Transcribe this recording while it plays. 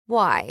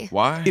Why?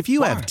 Why? If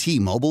you have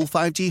T-Mobile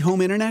 5G home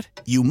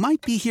internet, you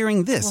might be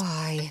hearing this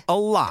Why? a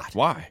lot.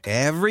 Why?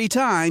 Every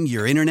time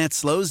your internet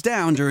slows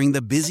down during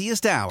the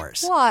busiest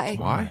hours. Why?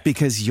 Why?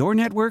 Because your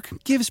network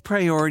gives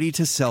priority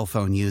to cell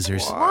phone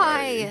users.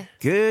 Why?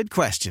 Good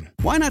question.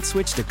 Why not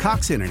switch to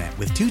Cox Internet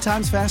with 2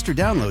 times faster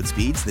download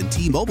speeds than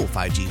T-Mobile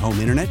 5G home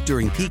internet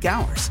during peak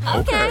hours?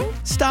 Okay.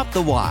 Stop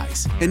the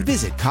whys and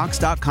visit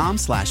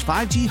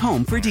cox.com/5G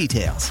home for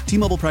details.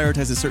 T-Mobile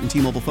prioritizes certain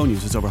T-Mobile phone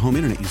users over home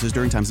internet users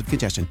during times of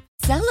congestion.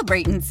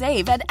 Celebrate and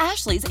save at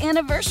Ashley's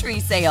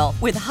Anniversary Sale.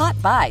 With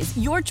Hot Buys,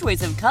 your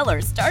choice of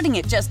colors starting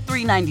at just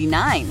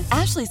 $3.99.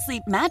 Ashley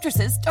Sleep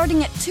mattresses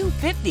starting at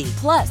 $2.50.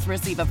 Plus,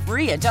 receive a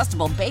free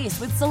adjustable base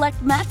with select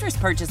mattress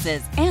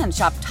purchases. And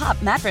shop top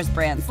mattress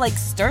brands like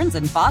Stearns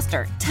 &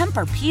 Foster,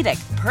 Tempur-Pedic,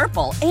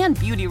 Purple, and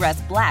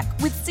Beautyrest Black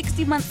with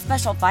 60-month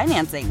special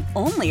financing.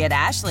 Only at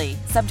Ashley.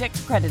 Subject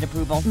to credit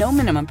approval. No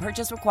minimum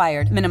purchase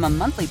required. Minimum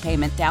monthly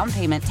payment, down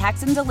payment,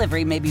 tax, and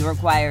delivery may be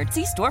required.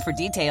 See store for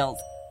details.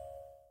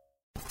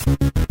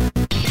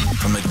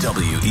 From the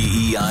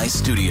WEEI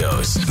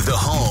studios, the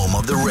home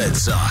of the Red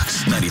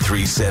Sox,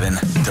 93.7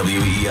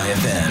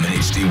 WEEI-FM and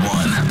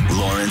HD1,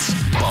 Lawrence,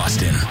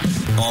 Boston.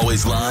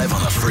 Always live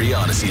on the free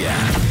Odyssey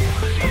app.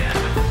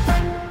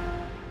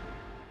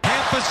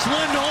 Hampus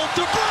Lindholm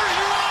to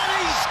Bergeron,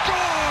 he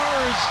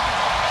scores!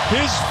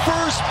 His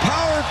first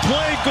power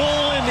play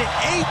goal in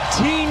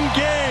 18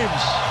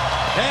 games.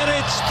 And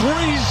it's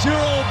 3-0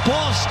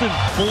 Boston.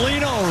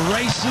 Foligno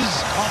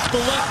races off the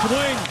left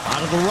wing,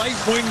 out of the right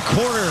wing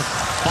corner.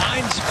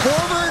 Finds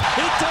Forbort,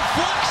 it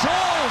deflects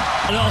home.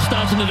 It all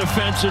starts in the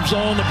defensive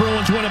zone. The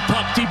Bruins win a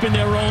puck deep in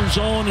their own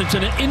zone. It's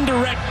an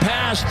indirect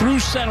pass through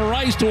center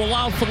ice to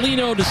allow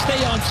Foligno to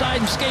stay on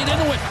side and skate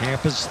into it.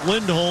 Hampus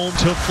Lindholm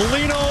to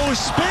Foligno,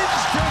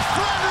 spins to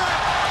Frederick.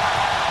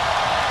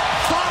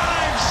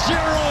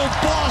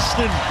 5-0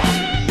 Boston.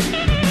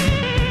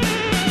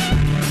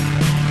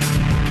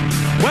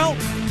 Well,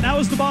 that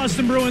was the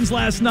Boston Bruins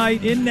last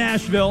night in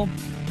Nashville.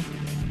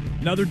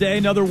 Another day,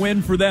 another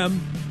win for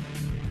them.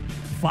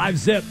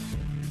 5-0.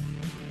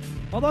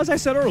 Although, as I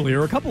said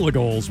earlier, a couple of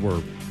goals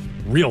were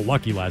real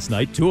lucky last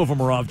night. 2 of them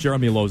were off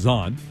Jeremy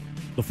Lauzon,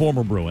 the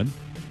former Bruin.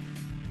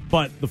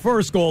 But the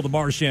first goal, the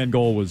Marchand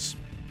goal, was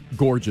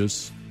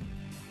gorgeous.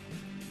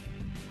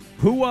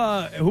 Who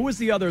was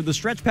the other? The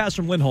stretch pass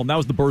from Lindholm, that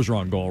was the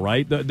Bergeron goal,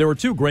 right? There were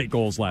 2 great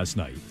goals last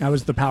night. That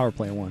was the power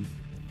play one.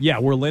 Yeah,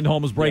 where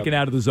Lindholm was breaking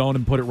out of the zone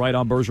and put it right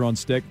on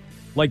Bergeron's stick.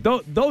 Like,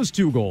 those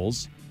 2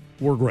 goals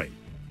were great.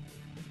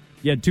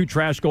 You had 2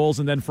 trash goals,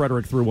 and then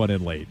Frederick threw one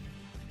in late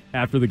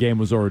after the game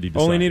was already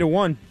decided. Only needed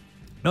 1.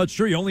 No, it's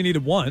true. You only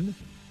needed 1,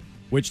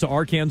 which, to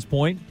Arcan's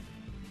point,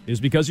 is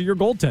because of your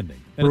goaltending.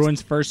 And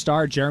Bruins' first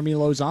star, Jeremy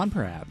Lauzon,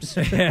 perhaps.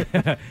 And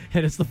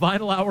it's the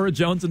final hour of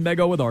Jones and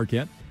Mego with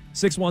Arcan.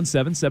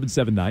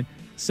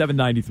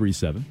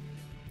 617-779-7937.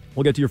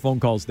 We'll get to your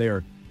phone calls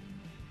there.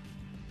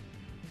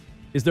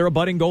 Is there a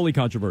budding goalie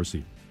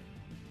controversy?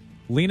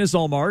 Linus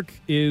Ullmark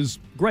is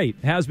great,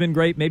 has been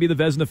great, maybe the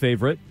Vezina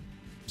favorite.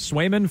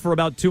 Swayman for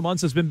about 2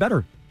 months has been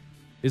better.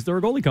 Is there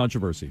a goalie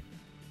controversy?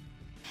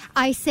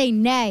 I say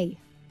nay.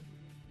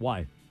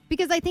 Why?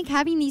 Because I think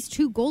having these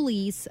 2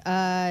 goalies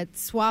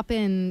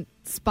swapping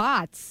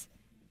spots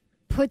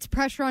puts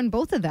pressure on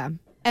both of them.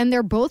 And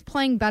they're both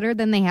playing better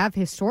than they have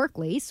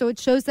historically, so it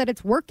shows that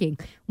it's working.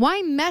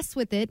 Why mess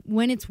with it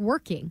when it's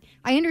working?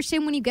 I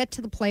understand when you get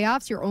to the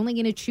playoffs, you're only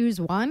going to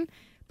choose one.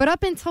 But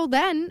up until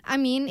then, I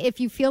mean, if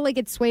you feel like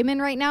it's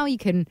Swayman right now, you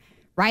can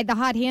ride the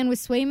hot hand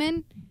with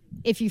Swayman.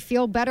 If you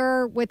feel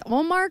better with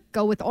Ullmark,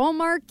 go with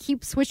Ullmark.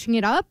 Keep switching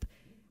it up.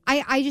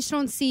 I just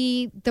don't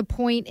see the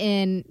point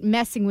in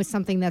messing with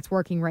something that's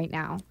working right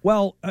now.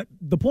 Well,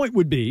 the point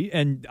would be,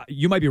 and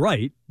you might be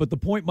right, but the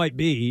point might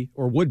be,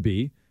 or would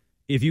be,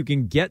 if you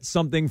can get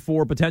something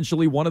for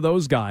potentially one of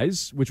those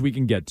guys, which we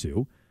can get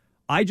to.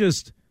 I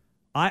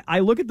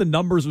look at the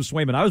numbers of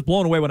Swayman. I was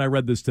blown away when I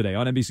read this today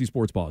on NBC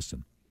Sports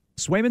Boston.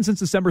 Swayman since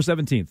December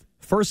 17th,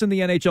 first in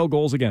the NHL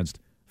goals against,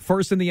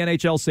 first in the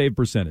NHL save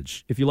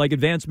percentage. If you like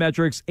advanced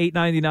metrics,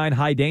 .899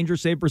 high danger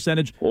save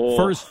percentage,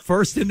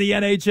 first in the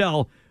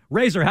NHL.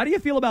 Razor, how do you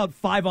feel about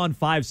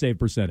 5-on-5 save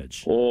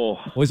percentage? Well,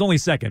 he's only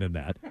second in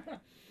that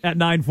at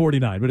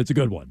 .949, but it's a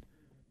good one.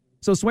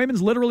 So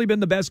Swayman's literally been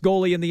the best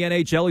goalie in the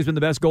NHL. He's been the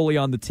best goalie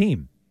on the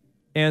team.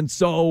 And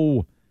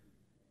so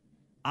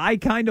I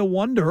kind of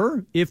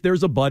wonder if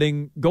there's a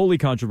budding goalie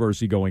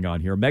controversy going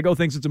on here. Mego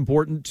thinks it's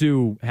important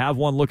to have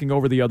one looking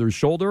over the other's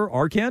shoulder.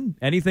 Arcan,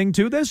 anything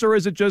to this? Or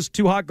is it just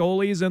 2 hot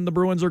goalies and the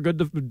Bruins are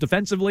good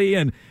defensively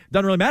and it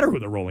doesn't really matter who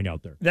they're rolling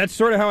out there? That's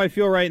sort of how I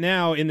feel right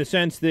now, in the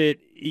sense that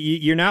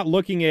you're not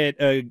looking at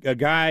a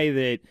guy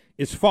that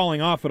is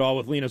falling off at all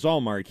with Linus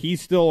Ullmark.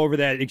 He's still over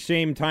that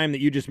same time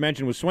that you just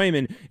mentioned with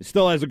Swayman,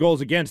 still has a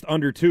goals against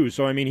under 2.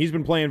 So, I mean, he's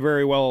been playing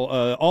very well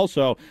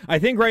also. I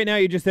think right now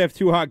you just have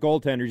 2 hot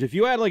goaltenders. If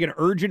you had like an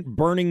urgent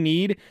burning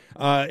need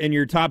in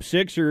your top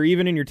 6 or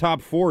even in your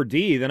top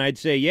 4D, then I'd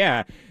say,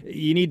 yeah,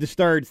 you need to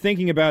start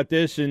thinking about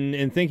this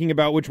and thinking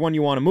about which one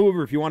you want to move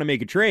or if you want to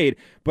make a trade.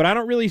 But I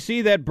don't really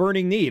see that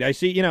burning need. I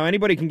see,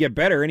 anybody can get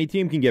better. Any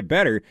team can get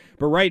better.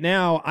 But right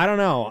now, I don't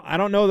know. I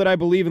don't know that I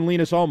believe in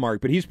Linus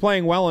Ullmark, but he's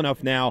playing well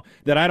enough now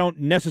that I don't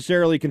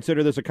necessarily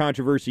consider this a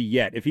controversy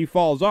yet. If he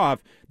falls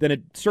off, then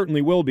it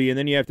certainly will be, and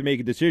then you have to make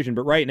a decision.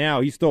 But right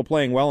now, he's still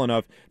playing well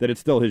enough that it's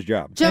still his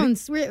job.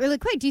 Jones, really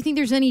quick, do you think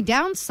there's any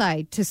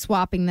downside to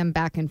swapping them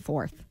back and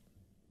forth?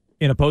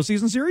 In a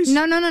postseason series?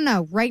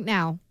 No. Right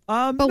now.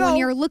 But no. when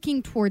you're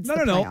looking towards the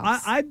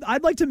playoffs.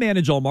 I'd like to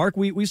manage Ullmark.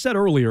 We said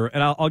earlier,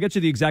 and I'll get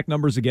you the exact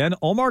numbers again.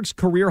 Ullmark's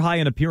career high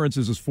in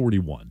appearances is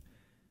 41.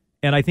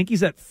 And I think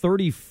he's at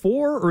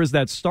 34, or is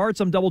that starts?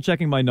 I'm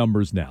double-checking my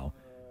numbers now.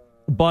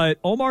 But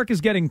Ullmark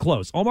is getting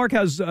close. Ullmark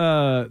has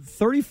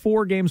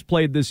 34 games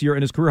played this year,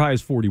 and his career high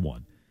is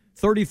 41.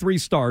 33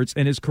 starts,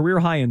 and his career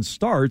high in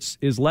starts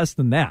is less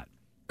than that.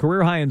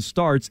 Career high in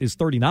starts is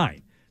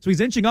 39. So he's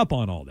inching up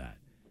on all that.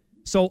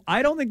 So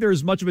I don't think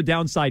there's much of a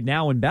downside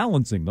now in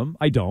balancing them.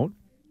 I don't.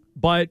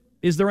 But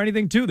is there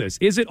anything to this?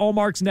 Is it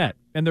Ullmark's net?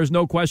 And there's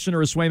no question,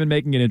 or is Swayman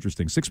making it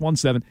interesting?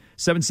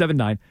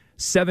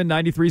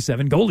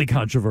 617-779-7937, goalie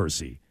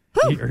controversy.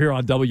 Here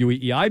on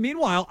WEEI.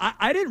 Meanwhile,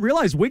 I didn't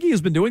realize Wiggy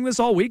has been doing this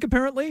all week,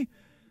 apparently.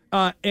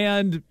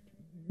 And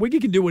Wiggy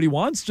can do what he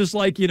wants, just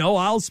like,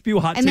 I'll spew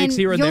hot takes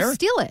here and there. And then you'll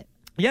steal it.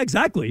 Yeah,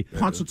 exactly.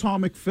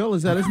 Punxsutawney Phil,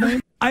 is that his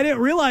name? I didn't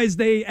realize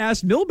they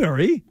asked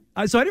Milbury.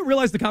 So I didn't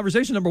realize the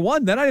conversation, number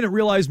one. Then I didn't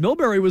realize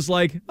Milbury was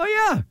like, oh,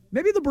 yeah,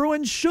 maybe the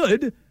Bruins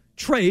should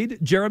trade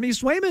Jeremy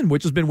Swayman,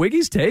 which has been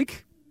Wiggy's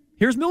take.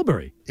 Here's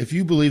Milbury. If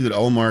you believe that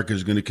Ullmark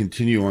is going to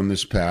continue on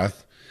this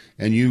path,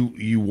 and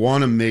you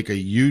want to make a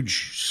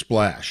huge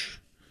splash,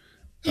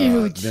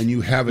 then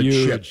you have a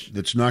chip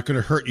that's not going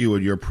to hurt you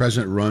in your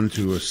present run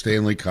to a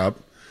Stanley Cup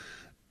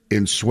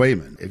in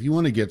Swayman. If you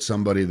want to get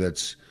somebody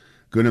that's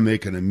going to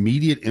make an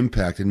immediate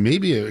impact, and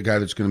maybe a guy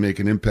that's going to make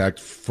an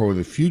impact for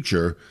the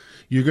future,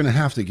 you're going to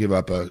have to give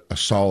up a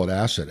solid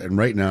asset. And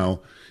right now,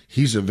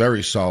 he's a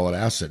very solid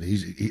asset.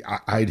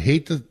 I'd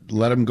hate to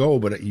let him go,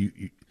 but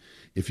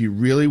if you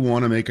really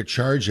want to make a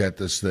charge at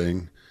this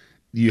thing,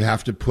 you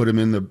have to put him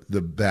in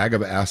the bag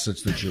of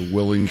assets that you're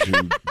willing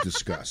to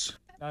discuss.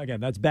 Again,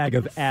 that's bag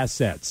of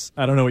assets.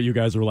 I don't know what you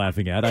guys are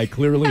laughing at. I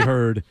clearly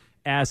heard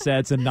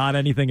assets and not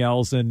anything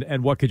else.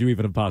 And what could you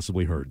even have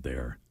possibly heard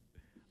there?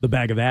 The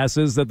bag of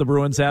asses that the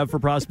Bruins have for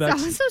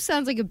prospects? It also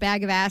sounds like a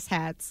bag of ass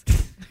hats.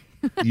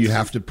 You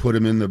have to put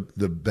him in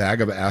the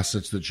bag of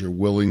assets that you're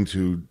willing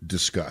to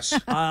discuss.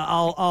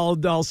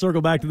 I'll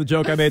circle back to the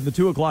joke I made in the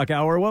 2 o'clock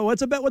hour.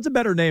 What's a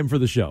better name for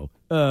the show?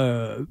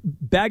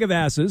 Bag of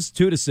asses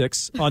 2 to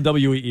 6 on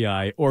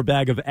WEEI, or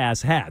bag of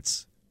ass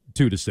hats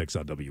 2 to 6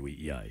 on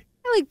WEEI. I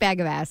like bag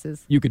of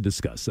asses. You can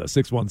discuss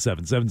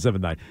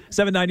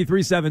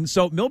 617-779-7937.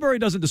 So Milbury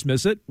doesn't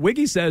dismiss it.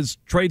 Wiggy says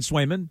trade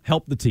Swayman,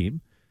 help the team.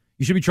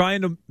 You should be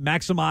trying to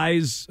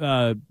maximize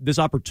this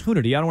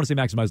opportunity. I don't want to say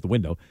maximize the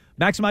window.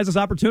 Maximize this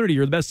opportunity.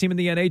 You're the best team in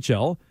the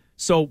NHL.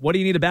 So what do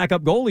you need a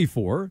backup goalie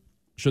for?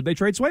 Should they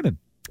trade Swayman?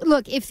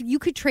 Look, if you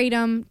could trade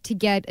him to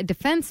get a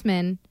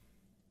defenseman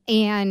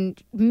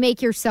and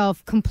make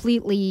yourself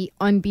completely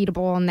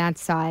unbeatable on that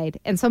side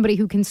and somebody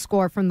who can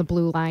score from the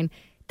blue line,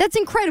 that's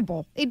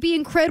incredible. It'd be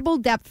incredible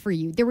depth for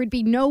you. There would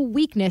be no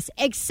weakness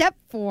except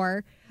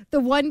for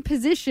the one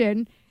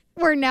position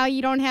where now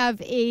you don't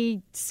have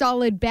a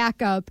solid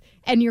backup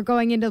and you're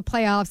going into the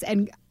playoffs,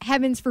 and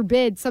heavens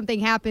forbid something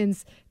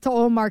happens to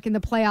Ullmark in the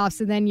playoffs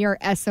and then you're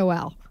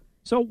SOL.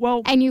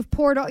 And you've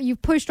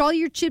pushed all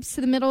your chips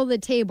to the middle of the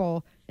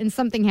table and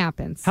something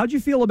happens. How'd you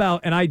feel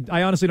about, and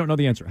I honestly don't know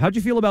the answer, how'd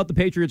you feel about the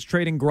Patriots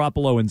trading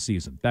Garoppolo in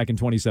season back in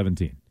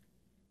 2017?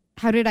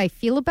 How did I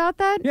feel about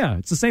that? Yeah,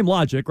 it's the same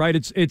logic, right?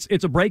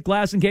 It's a break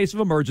glass in case of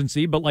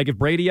emergency, but like if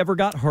Brady ever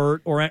got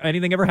hurt or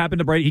anything ever happened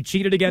to Brady, he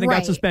cheated again and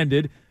got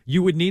suspended,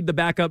 you would need the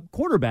backup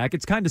quarterback.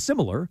 It's kind of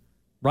similar,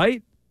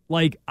 right?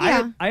 Like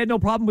I had no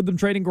problem with them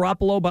trading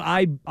Garoppolo, but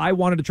I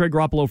wanted to trade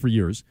Garoppolo for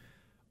years.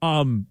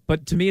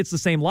 But to me, it's the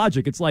same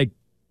logic. It's like,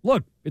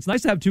 look, it's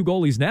nice to have 2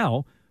 goalies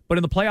now, but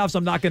in the playoffs,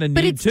 I'm not going to need 2.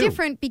 But it's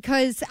different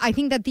because I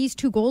think that these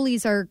 2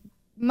 goalies are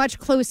much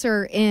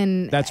closer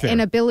in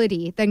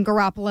ability than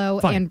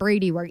Garoppolo and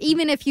Brady were.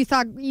 Even if you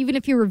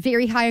were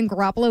very high on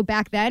Garoppolo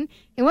back then,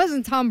 it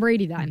wasn't Tom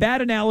Brady then.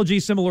 Bad analogy,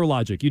 similar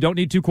logic. You don't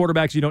need 2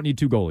 quarterbacks, you don't need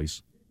 2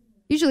 goalies.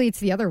 Usually it's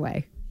the other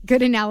way.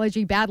 Good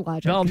analogy, bad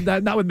logic. No,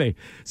 not with me.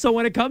 So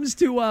when it comes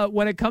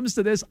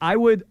to this, I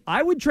would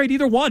trade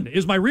either one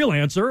is my real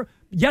answer.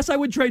 Yes, I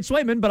would trade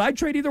Swayman, but I'd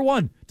trade either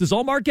one. Does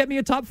Ullmark get me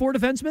a top 4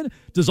 defenseman?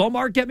 Does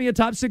Ullmark get me a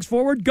top 6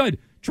 forward? Good.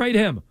 Trade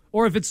him.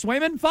 Or if it's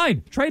Swayman,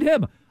 fine. Trade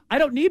him. I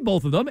don't need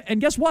both of them.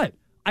 And guess what?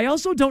 I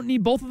also don't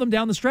need both of them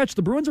down the stretch.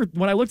 The Bruins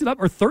when I looked it up,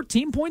 are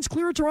 13 points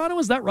clear of Toronto.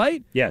 Is that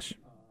right? Yes.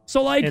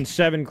 So and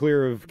 7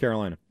 clear of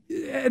Carolina.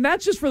 And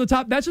that's just for the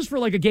top. That's just for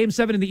like a Game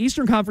 7 in the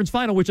Eastern Conference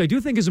Final, which I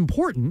do think is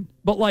important.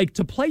 But like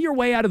to play your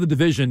way out of the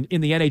division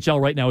in the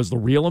NHL right now is the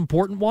real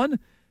important one.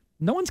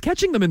 No one's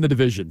catching them in the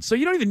division. So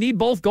you don't even need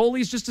both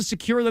goalies just to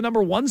secure the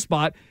number 1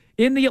 spot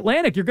in the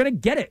Atlantic. You're going to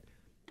get it.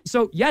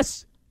 So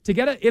yes, to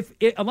get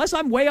unless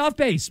I'm way off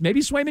base,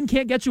 maybe Swayman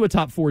can't get you a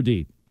top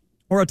 4D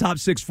or a top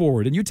 6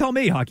 forward. And you tell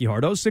me, Hockey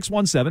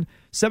Hardos,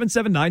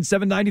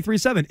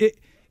 617-779-7937.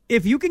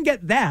 If you can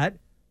get that,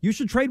 you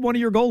should trade one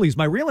of your goalies.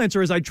 My real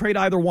answer is I'd trade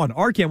either one.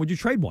 Arcan, would you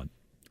trade one?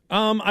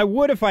 I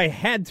would if I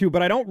had to,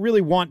 but I don't really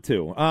want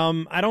to.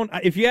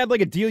 If you had like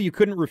a deal you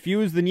couldn't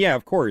refuse, then yeah,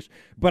 of course.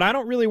 But I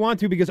don't really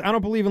want to because I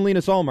don't believe in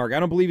Linus Ullmark. I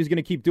don't believe he's going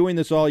to keep doing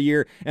this all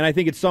year. And I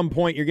think at some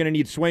point you're going to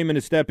need Swayman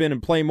to step in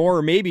and play more,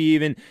 or maybe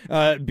even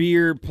be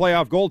your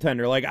playoff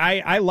goaltender. Like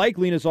I like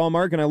Linus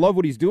Ullmark and I love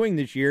what he's doing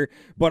this year.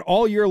 But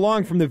all year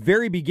long, from the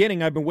very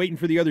beginning, I've been waiting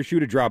for the other shoe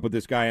to drop with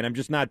this guy, and I'm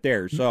just not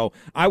there. So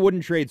I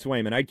wouldn't trade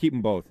Swayman. I'd keep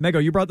them both.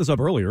 Mego, you brought this up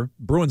earlier.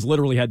 Bruins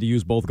literally had to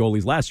use both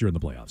goalies last year in the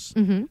playoffs.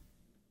 Mm-hmm.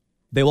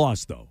 They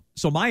lost, though.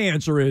 So my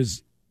answer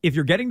is, if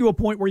you're getting to a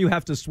point where you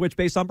have to switch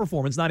based on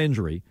performance, not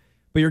injury,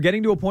 but you're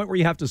getting to a point where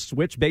you have to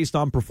switch based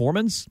on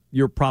performance,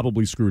 you're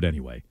probably screwed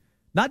anyway.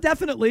 Not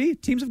definitely.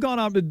 Teams have gone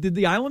on. Did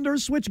the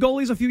Islanders switch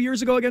goalies a few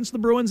years ago against the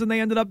Bruins and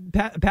they ended up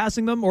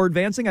passing them or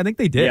advancing? I think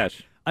they did.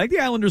 Yes. I think the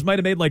Islanders might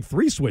have made like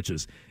 3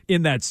 switches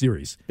in that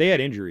series. They had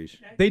injuries.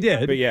 They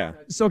did. But yeah.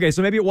 So, okay,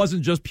 so maybe it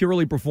wasn't just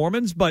purely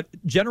performance, but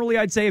generally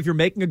I'd say if you're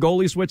making a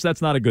goalie switch,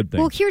 that's not a good thing.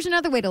 Well, here's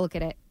another way to look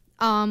at it.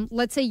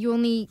 Let's say you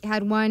only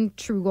had one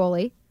true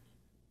goalie.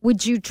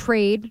 Would you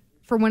trade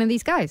for one of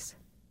these guys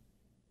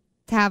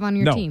to have on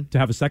your team? To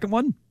have a second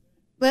one?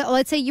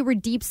 Let's say you were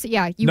deep.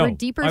 Yeah, you were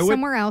deeper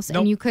somewhere else,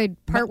 and you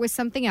could part with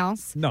something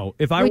else. No,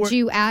 would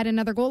you add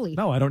another goalie?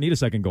 No, I don't need a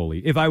second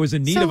goalie. If I was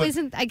in need of,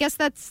 I guess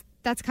that's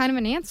kind of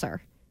an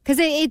answer. Because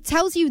it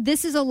tells you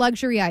this is a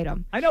luxury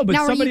item. I know, but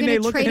now, somebody may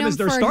look at him as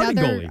their starting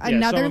goalie.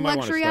 Another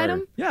luxury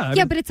item?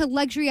 Yeah, but it's a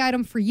luxury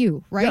item for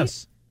you, right?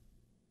 Yes.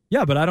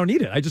 Yeah, but I don't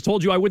need it. I just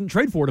told you I wouldn't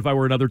trade for it if I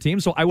were another team,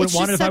 so I wouldn't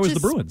want it if I was the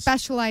Bruins.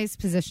 Specialized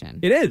position.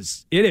 It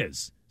is.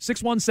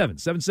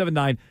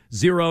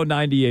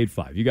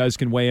 617-779-0985. You guys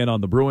can weigh in on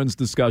the Bruins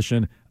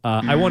discussion.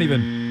 I won't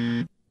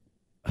even...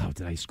 Oh,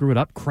 did I screw it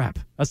up? Crap.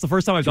 That's the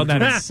first time I've done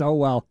that. So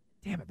well.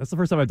 Damn it. That's the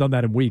first time I've done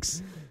that in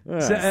weeks.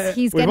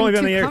 He's we've only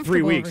been in the air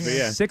 3 weeks. But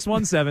yeah.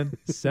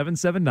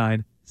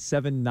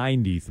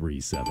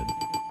 617-779-7937.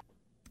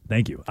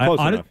 Thank you.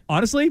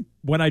 Honestly,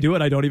 when I do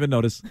it, I don't even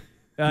notice.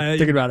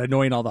 Thinking about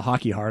annoying all the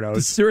hockey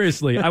hardos.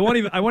 Seriously, I won't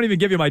even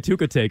give you my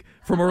Tuukka take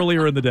from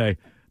earlier in the day.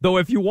 Though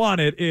if you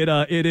want it,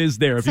 it is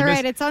there. It's all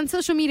right. It's on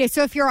social media.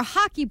 So if you're a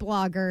hockey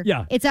blogger,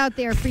 it's out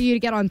there for you to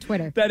get on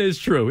Twitter. That is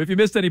true. If you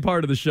missed any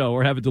part of the show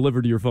or have it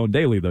delivered to your phone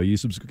daily, though, you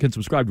can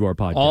subscribe to our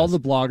podcast. All the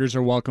bloggers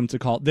are welcome to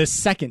call this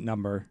second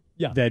number.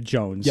 That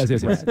Jones. Yes.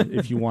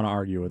 If you want to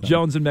argue with them.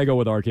 Jones and Mego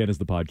with Arcan is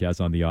the podcast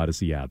on the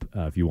Odyssey app.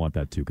 If you want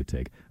that Tuukka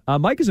take.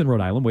 Mike is in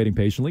Rhode Island, waiting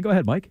patiently. Go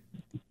ahead, Mike.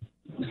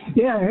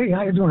 Yeah, hey,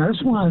 how you doing? I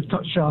just want to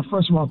touch,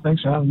 first of all,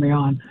 thanks for having me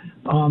on.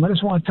 I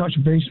just want to touch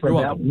base with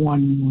that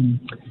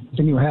one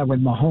thing you had with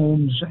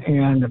Mahomes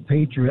and the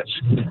Patriots.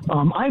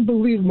 I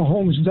believe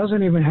Mahomes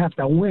doesn't even have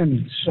to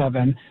win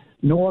 7,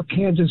 nor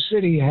Kansas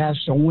City has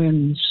to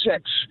win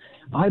 6.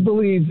 I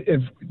believe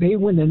if they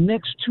win the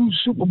next 2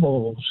 Super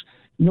Bowls,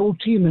 no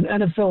team in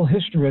NFL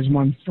history has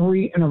won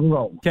 3 in a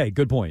row. Okay,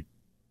 good point.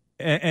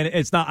 And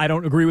it's not, I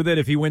don't agree with it.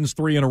 If he wins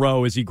 3 in a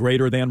row, is he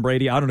greater than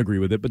Brady? I don't agree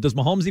with it. But does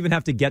Mahomes even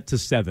have to get to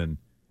 7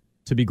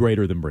 to be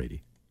greater than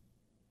Brady?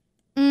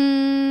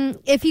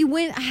 If he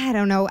wins, I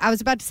don't know. I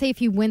was about to say if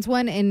he wins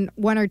one in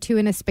 1 or 2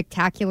 in a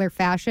spectacular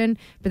fashion,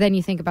 but then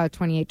you think about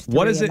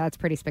 28-3, and that's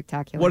pretty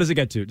spectacular. What does it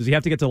get to? Does he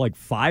have to get to like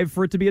 5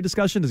 for it to be a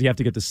discussion? Does he have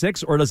to get to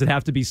 6, or does it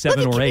have to be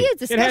 7 or 8? It can be a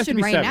discussion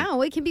right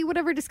now. It can be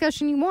whatever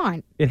discussion you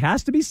want. It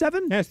has to be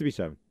 7? It has to be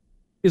 7.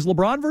 Is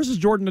LeBron versus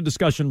Jordan a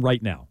discussion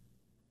right now?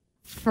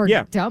 For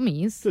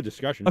dummies. It's a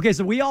discussion. Okay,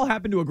 so we all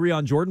happen to agree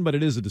on Jordan, but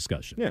it is a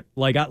discussion. Yeah.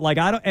 I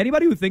don't.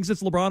 Anybody who thinks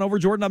it's LeBron over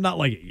Jordan, I'm not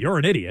like, you're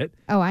an idiot.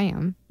 Oh, I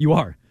am. You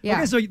are. Yeah.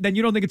 Okay, so then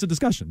you don't think it's a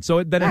discussion.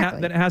 So then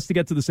it has to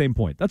get to the same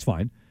point. That's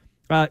fine.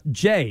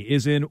 Jay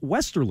is in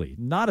Westerly,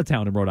 not a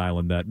town in Rhode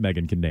Island that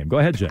Megan can name. Go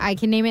ahead, Jay. I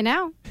can name it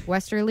now.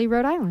 Westerly,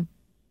 Rhode Island.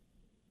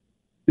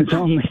 There's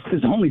only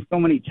so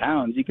many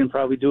towns. You can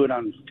probably do it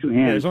on 2 hands.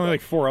 Yeah, there's only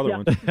like 4 other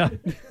ones.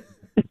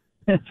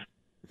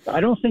 I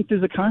don't think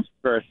there's a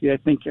controversy. I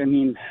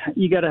mean,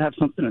 you got to have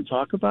something to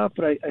talk about,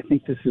 but I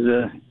think this is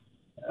a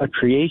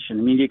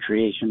media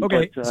creation.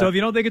 Okay, but, so if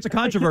you don't think it's a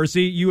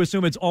controversy, you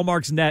assume it's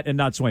Ullmark's net and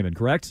not Swayman,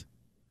 correct?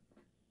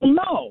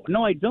 No,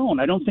 I don't.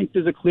 I don't think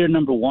there's a clear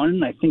number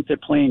 1. I think they're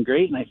playing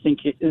great, and I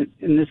think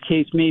in this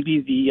case maybe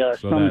the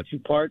sum of 2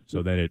 parts.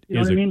 So that it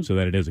is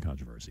a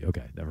controversy.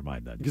 Okay, never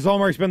mind then. Because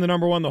Ullmark's been the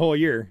number 1 the whole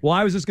year. Well,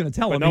 I was just going to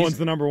tell him. No one's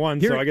the number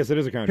 1, so I guess it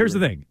is a controversy. Here's the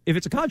thing. If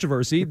it's a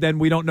controversy, then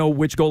we don't know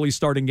which goalie's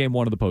starting game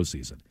 1 of the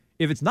postseason.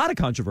 If it's not a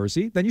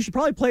controversy, then you should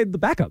probably play the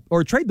backup,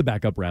 or trade the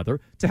backup, rather,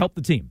 to help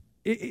the team.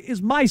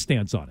 Is my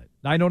stance on it.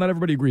 I know not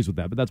everybody agrees with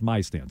that, but that's my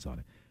stance on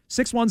it.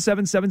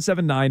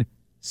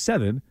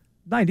 617-779-7937.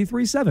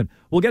 93.7.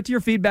 We'll get to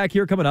your feedback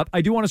here coming up.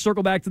 I do want to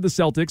circle back to the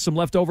Celtics, some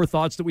leftover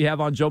thoughts that we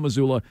have on Joe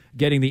Mazzulla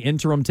getting the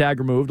interim tag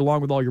removed,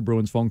 along with all your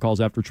Bruins phone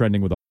calls after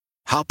trending with.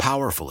 How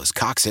powerful is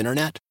Cox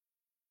Internet?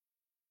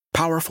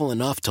 Powerful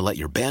enough to let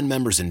your band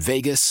members in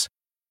Vegas,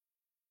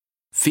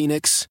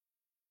 Phoenix,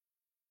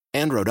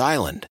 and Rhode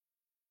Island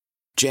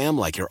jam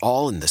like you're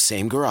all in the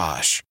same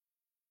garage.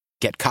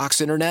 Get Cox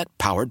Internet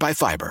powered by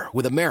fiber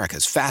with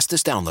America's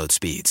fastest download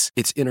speeds.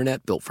 It's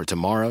internet built for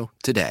tomorrow,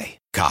 today.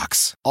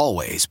 Cox,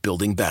 always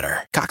building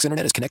better. Cox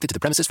Internet is connected to the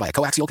premises via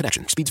coaxial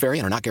connection. Speeds vary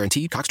and are not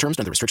guaranteed. Cox terms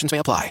and other restrictions may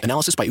apply.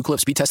 Analysis by Ookla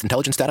Speed Test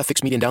Intelligence Data.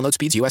 Fixed median download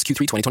speeds. US Q3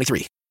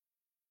 2023.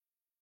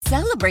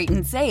 Celebrate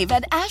and save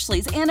at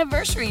Ashley's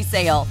Anniversary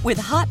Sale. With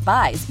Hot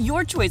Buys,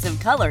 your choice of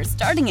colors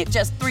starting at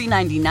just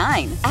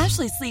 $3.99.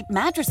 Ashley Sleep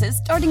mattresses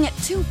starting at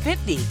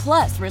 $2.50.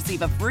 Plus,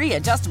 receive a free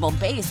adjustable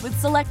base with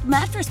select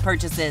mattress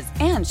purchases.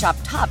 And shop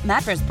top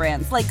mattress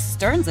brands like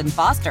Stearns &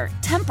 Foster,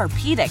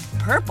 Tempur-Pedic,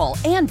 Purple,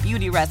 and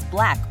Beautyrest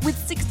Black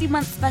with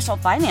 60-month special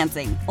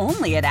financing.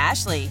 Only at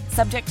Ashley.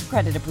 Subject to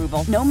credit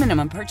approval. No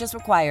minimum purchase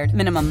required.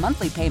 Minimum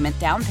monthly payment,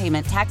 down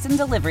payment, tax, and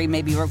delivery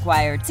may be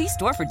required. See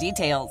store for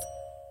details.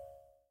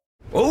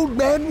 Old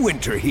Man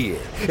Winter here.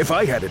 If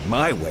I had it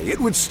my way, it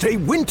would stay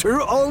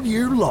winter all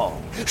year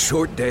long.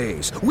 Short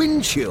days,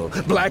 wind chill,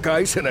 black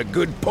ice, and a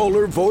good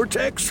polar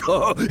vortex.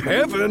 Oh,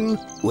 heaven!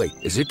 Wait,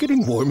 is it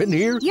getting warm in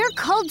here? Your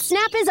cold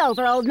snap is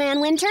over, Old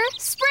Man Winter.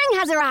 Spring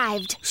has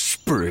arrived.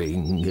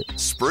 Spring.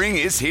 Spring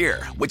is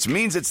here, which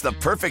means it's the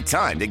perfect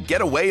time to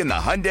get away in the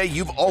Hyundai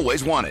you've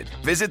always wanted.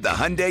 Visit the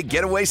Hyundai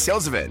Getaway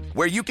Sales Event,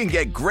 where you can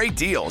get great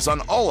deals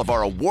on all of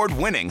our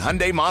award-winning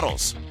Hyundai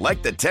models,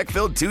 like the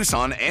tech-filled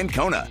Tucson and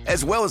Kona,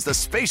 as well as the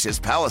spacious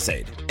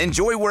Palisade.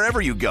 Enjoy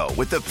wherever you go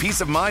with the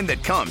peace of mind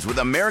that comes with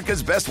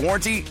America's best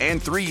warranty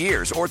and 3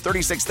 years or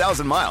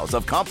 36,000 miles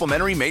of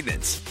complimentary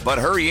maintenance. But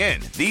hurry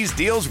in, these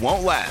deals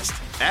won't last.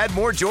 Add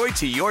more joy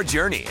to your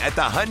journey at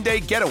the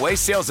Hyundai Getaway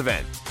Sales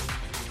Event.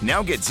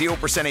 Now get 0%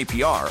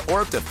 APR or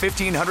up to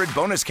 $1,500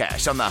 bonus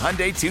cash on the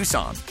Hyundai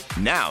Tucson.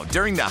 Now,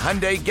 during the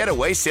Hyundai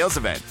Getaway Sales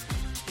Event.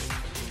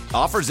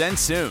 Offers end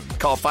soon.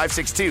 Call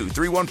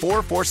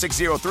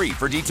 562-314-4603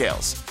 for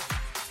details.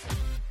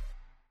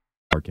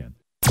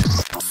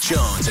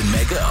 Jones and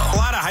Mego. A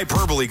lot of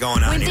hyperbole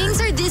going on When here. things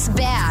are this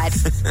bad,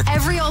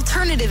 every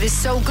alternative is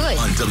so good.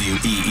 On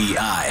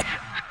WEEI.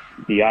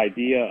 The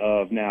idea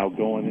of now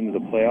going into the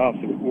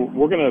playoffs,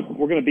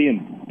 we're gonna be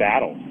in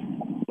battles.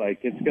 Like,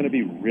 it's gonna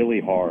be really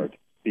hard.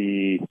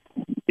 The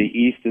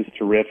East is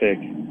terrific.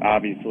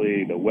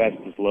 Obviously, the West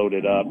is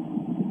loaded up.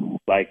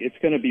 Like, it's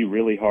gonna be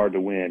really hard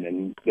to win.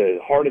 And the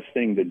hardest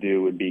thing to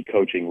do would be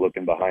coaching,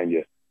 looking behind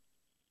you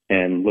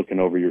and looking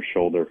over your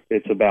shoulder.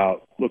 It's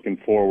about looking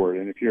forward.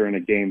 And if you're in a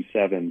game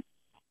 7,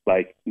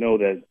 like, know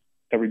that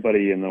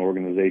everybody in the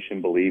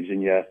organization believes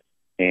in you,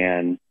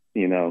 and,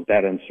 you know,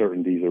 that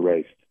uncertainty's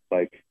erased.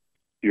 Like,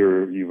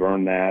 you've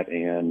earned that,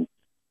 and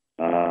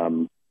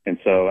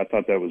so I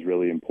thought that was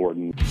really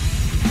important.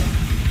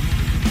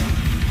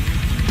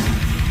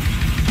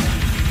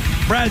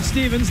 Brad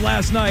Stevens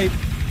last night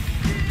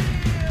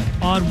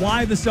on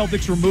why the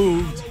Celtics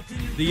removed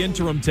the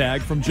interim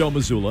tag from Joe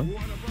Mazzulla.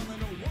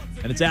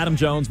 And it's Adam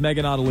Jones,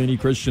 Megan Ottolini,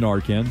 Christian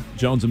Arcand,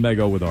 Jones and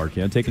Mego with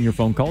Arcand. Taking your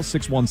phone calls,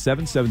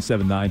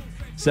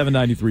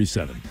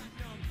 617-779-7937.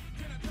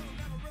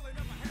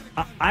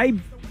 I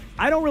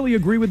don't really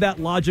agree with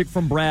that logic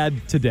from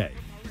Brad today.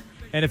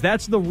 And if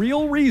that's the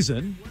real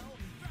reason,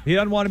 he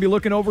doesn't want to be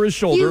looking over his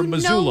shoulder,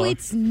 Mazzulla,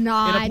 it's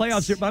not. in a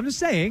playoff series. But I'm just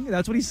saying,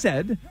 that's what he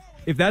said.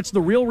 If that's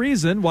the real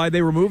reason why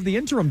they removed the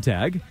interim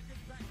tag,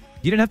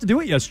 you didn't have to do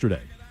it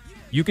yesterday.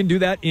 You can do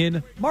that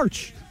in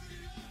March.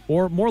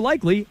 Or more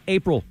likely,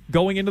 April,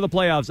 going into the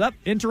playoffs.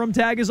 Interim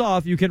tag is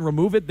off. You can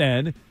remove it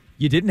then.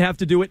 You didn't have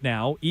to do it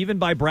now, even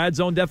by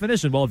Brad's own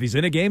definition. Well, if he's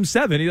in a game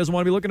 7, he doesn't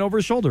want to be looking over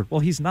his shoulder. Well,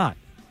 he's not.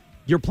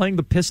 You're playing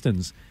the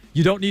Pistons.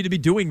 You don't need to be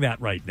doing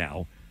that right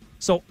now.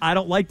 So I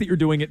don't like that you're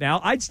doing it now.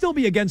 I'd still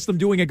be against them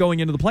doing it going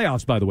into the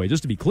playoffs, by the way,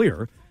 just to be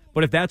clear.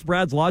 But if that's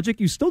Brad's logic,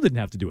 you still didn't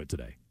have to do it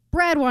today.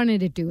 Brad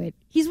wanted to do it.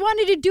 He's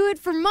wanted to do it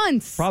for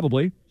months.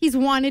 Probably. He's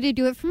wanted to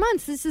do it for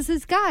months. This is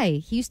his guy.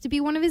 He used to be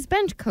one of his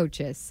bench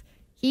coaches.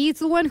 He's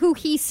the one who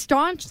he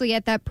staunchly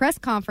at that press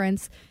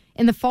conference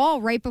in the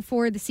fall, right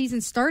before the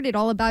season started,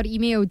 all about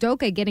Ime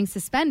Udoka getting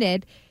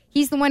suspended.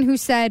 He's the one who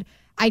said,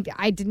 I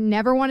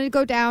never wanted to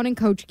go down and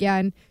coach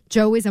again.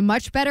 Joe is a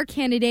much better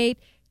candidate.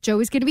 Joe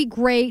is going to be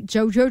great.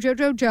 Joe.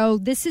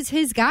 This is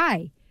his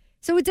guy.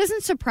 So it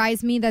doesn't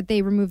surprise me that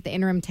they removed the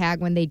interim tag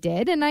when they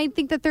did. And I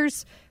think that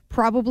there's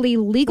probably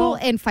legal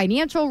and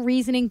financial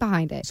reasoning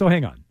behind it. So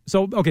hang on.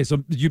 So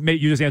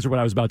you just answered what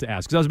I was about to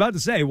ask. Because I was about to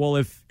say, well,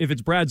 if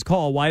it's Brad's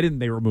call, why didn't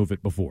they remove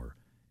it before?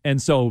 And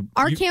so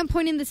Arcand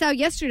pointed this out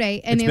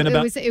yesterday, and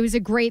it was a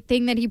great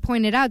thing that he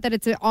pointed out that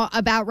it's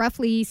about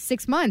roughly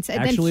 6 months.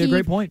 And actually, then a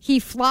great point. He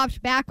flopped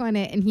back on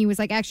it, and he was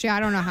like, "Actually, I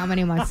don't know how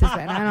many months it's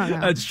been. I don't know."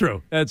 That's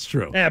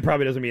true. It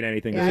probably doesn't mean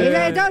anything.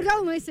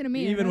 Don't listen to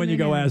me. Even when you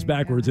go ass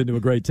backwards into a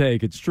great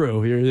take, it's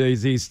true.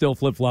 He's still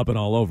flip flopping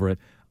all over it.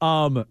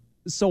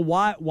 So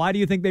why do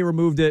you think they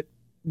removed it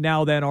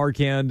now then,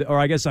 Arcand, or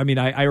I guess, I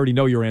already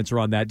know your answer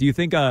on that. Do you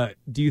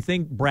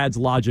think Brad's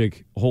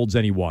logic holds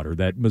any water,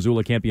 that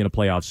Missoula can't be in a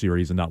playoff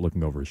series and not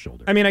looking over his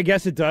shoulder? I mean, I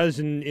guess it does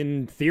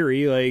in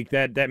theory. Like,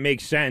 that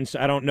makes sense.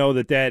 I don't know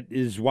that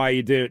is why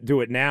you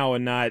do it now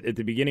and not at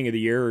the beginning of the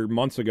year or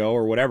months ago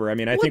or whatever. I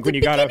mean, I think when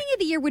you got the beginning of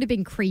the year would have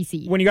been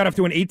crazy. When you got off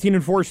to an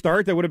 18-4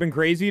 start, that would have been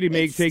crazy to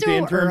take the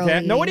interim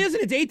tag. No, it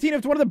isn't. It's 18.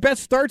 It's one of the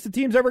best starts the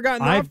team's ever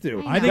gotten off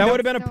to. I think that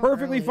would have been a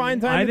perfectly fine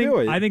time to do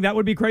it. I think that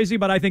would be crazy,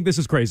 but I think this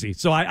is crazy.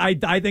 So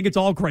I think it's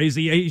all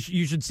crazy.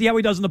 You should see how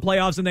he does in the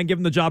playoffs and then give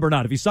him the job or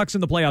not. If he sucks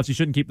in the playoffs, you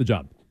shouldn't keep the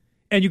job.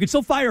 And you can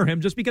still fire him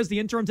just because the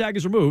interim tag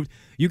is removed.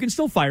 You can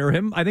still fire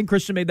him. I think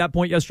Christian made that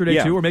point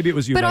yesterday, too, or maybe it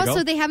was you, But Mego.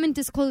 also, they haven't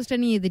disclosed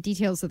any of the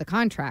details of the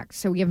contract,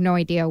 so we have no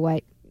idea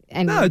what...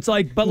 No, it's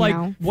like, but like,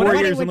 4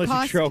 years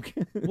unless you choke.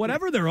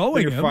 Whatever they're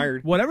owing him,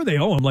 fired. Whatever they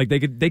owe him, like they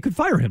could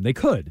fire him. They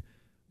could.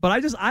 But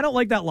I don't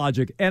like that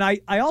logic. And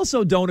I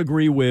also don't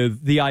agree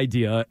with the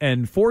idea,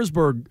 and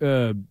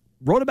Forsberg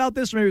wrote about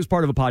this, or maybe it was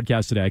part of a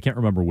podcast today. I can't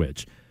remember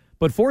which.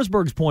 But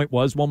Forsberg's point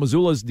was, well,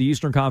 Missoula's the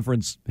Eastern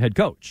Conference head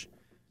coach.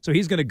 So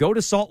he's going to go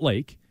to Salt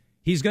Lake.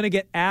 He's going to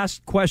get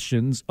asked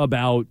questions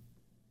about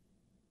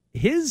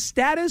his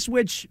status,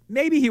 which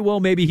maybe he will,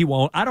 maybe he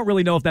won't. I don't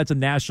really know if that's a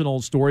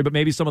national story, but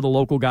maybe some of the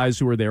local guys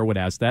who are there would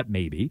ask that,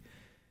 maybe.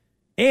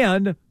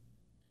 And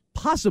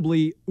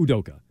possibly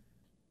Udoka.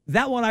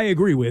 That one I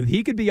agree with.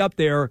 He could be up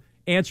there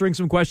answering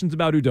some questions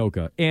about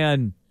Udoka.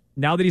 And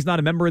now that he's not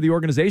a member of the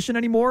organization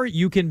anymore,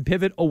 you can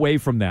pivot away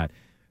from that.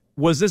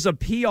 Was this a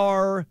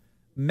PR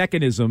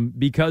mechanism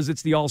because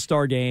it's the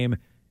All-Star game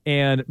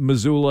and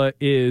Missoula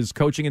is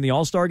coaching in the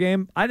All-Star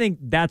game? I think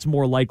that's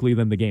more likely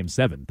than the Game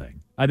 7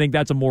 thing. I think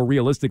that's a more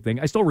realistic thing.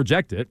 I still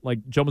reject it. Like,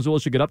 Joe Missoula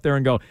should get up there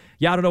and go,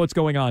 yeah, I don't know what's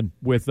going on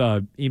with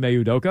Ime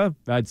Udoka.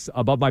 That's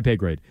above my pay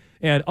grade.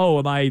 And,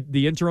 am I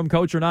the interim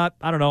coach or not?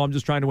 I don't know. I'm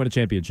just trying to win a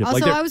championship.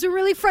 Also, I was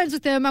really friends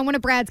with him. I'm one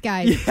of Brad's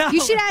guys. Yeah.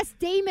 You should ask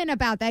Damon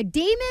about that.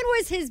 Damon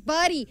was his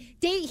buddy.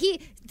 Damon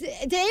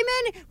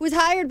was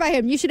hired by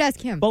him. You should ask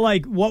him. But,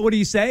 like, what would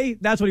he say?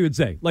 That's what he would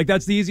say. Like,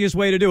 that's the easiest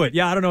way to do it.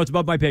 Yeah, I don't know. It's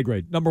above my pay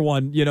grade. Number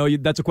one,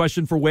 that's a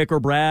question for Wick or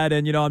Brad,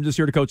 and, I'm just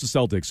here to coach the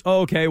Celtics.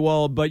 Oh, okay,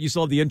 well, but you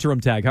still have the interim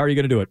tag. How are you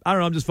going to do it? I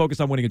don't know. I'm just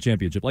focused on winning a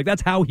championship. Like,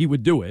 that's how he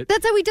would do it.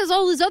 That's how he does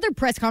all his other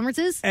press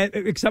conferences.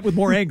 Except with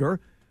more anger.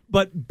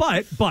 But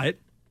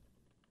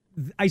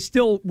I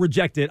still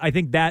reject it. I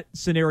think that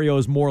scenario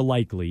is more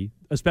likely,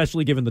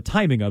 especially given the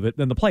timing of it,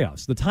 than the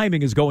playoffs. The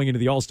timing is going into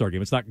the All-Star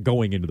game. It's not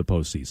going into the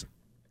postseason.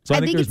 So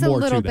I think it's a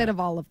little bit of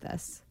all of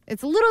this.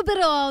 It's a little bit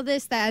of all of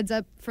this that adds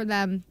up for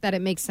them that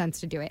it makes sense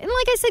to do it. And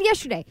like I said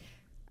yesterday,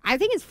 I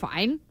think it's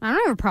fine. I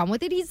don't have a problem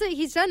with it.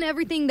 He's done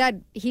everything that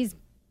he's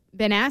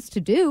been asked to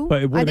do.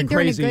 But it would have been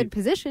crazy. They're in a good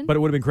position. But it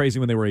would have been crazy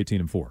when they were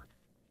 18-4.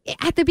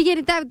 At the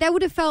beginning, that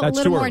would have felt a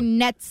little more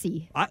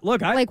Netsy.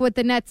 Like what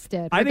the Nets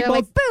did. I think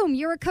like, boom,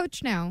 you're a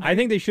coach now. I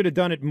think they should have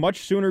done it much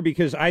sooner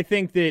because I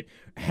think that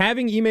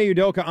having Ime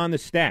Udoka on the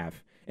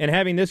staff and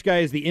having this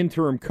guy as the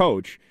interim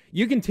coach,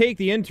 you can take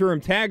the interim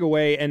tag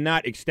away and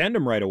not extend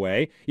him right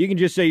away. You can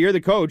just say, you're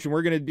the coach, and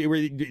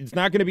it's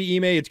not going to be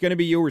Ime, it's going to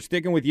be you. We're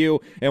sticking with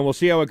you, and we'll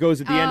see how it goes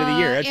at the end of the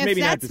year. That's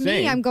maybe not the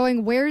same. I'm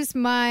going, where's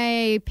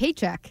my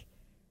paycheck?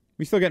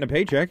 We still getting a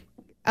paycheck.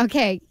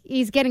 Okay,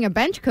 he's getting a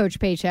bench coach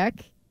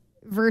paycheck.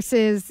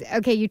 Versus,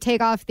 okay, you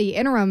take off the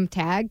interim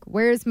tag.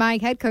 Where's my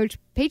head coach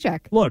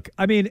paycheck? Look,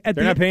 I mean,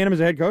 they're not paying him as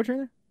a head coach right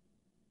now?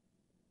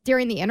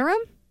 During the interim?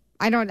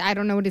 I don't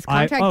know what his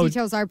contract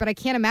details are, but I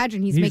can't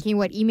imagine he's making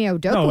what Ime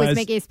Udoka was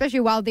making,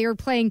 especially while they were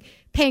paying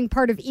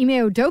part of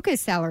Ime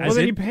Udoka's salary. Well,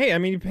 then you pay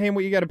him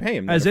what you got to pay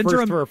him.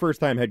 For a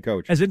first-time head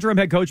coach. As interim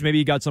head coach, maybe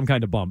he got some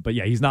kind of bump. But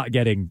yeah, he's not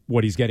getting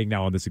what he's getting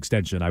now on this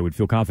extension. I would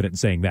feel confident in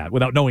saying that.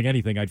 Without knowing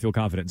anything, I'd feel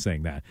confident in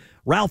saying that.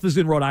 Ralph is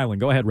in Rhode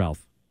Island. Go ahead,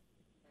 Ralph.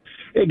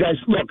 Hey, guys,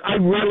 look, I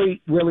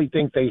really, really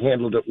think they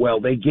handled it well.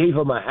 They gave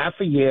him a half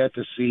a year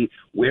to see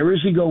where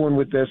is he going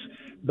with this.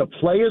 The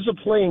players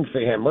are playing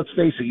for him. Let's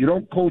face it, you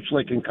don't coach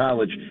like in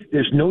college.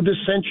 There's no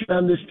dissension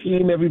on this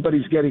team.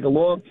 Everybody's getting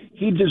along.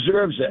 He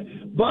deserves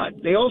it.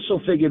 But they also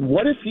figured,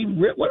 what if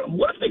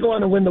they go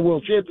on and win the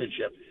World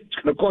Championship? It's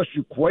going to cost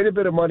you quite a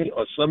bit of money,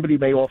 or somebody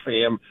may offer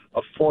him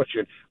a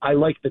fortune. I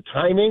like the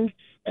timing.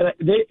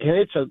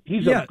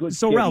 He's a good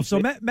so kid. Ralph, so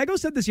Mego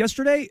said this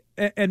yesterday,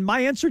 and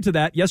my answer to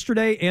that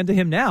yesterday and to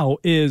him now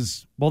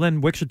is, well, then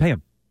Wick should pay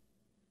him.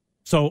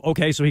 So,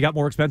 okay, so he got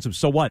more expensive.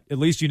 So what? At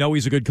least you know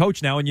he's a good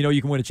coach now, and you know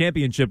you can win a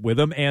championship with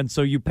him, and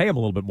so you pay him a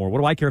little bit more. What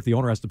do I care if the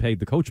owner has to pay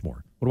the coach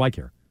more? What do I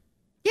care?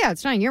 Yeah,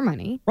 it's not your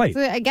money. Right.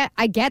 So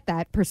I get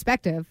that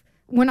perspective.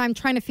 When I'm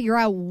trying to figure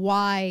out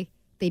why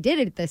they did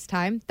it this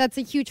time, that's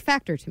a huge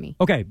factor to me.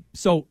 Okay,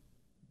 so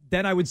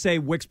then I would say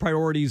Wick's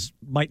priorities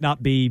might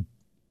not be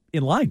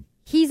in line.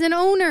 He's an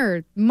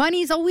owner.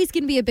 Money's always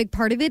going to be a big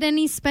part of it, and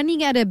he's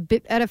spending at a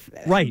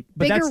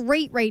bigger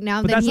rate right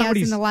now than he has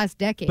in the last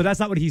decade. But that's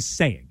not what he's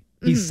saying.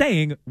 He's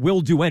saying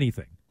we'll do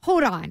anything.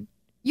 Hold on.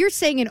 You're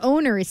saying an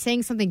owner is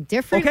saying something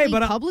different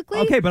publicly?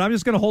 Okay, but I'm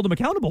just going to hold him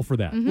accountable for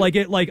that.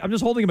 I'm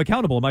just holding him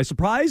accountable. Am I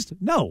surprised?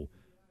 No.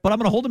 but I'm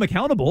going to hold him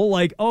accountable.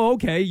 Like, oh,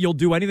 okay, you'll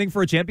do anything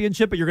for a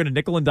championship, but you're going to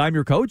nickel and dime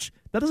your coach?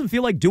 That doesn't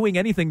feel like doing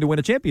anything to win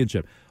a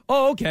championship.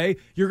 Oh, okay,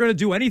 you're going to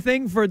do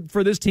anything for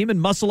this team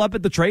and muscle up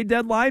at the trade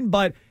deadline,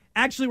 but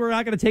actually we're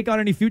not going to take on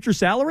any future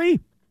salary?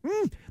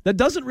 That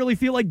doesn't really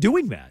feel like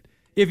doing that.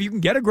 If you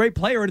can get a great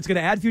player and it's going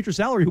to add future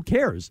salary, who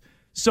cares?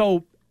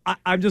 So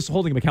I'm just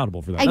holding him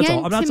accountable for that. That's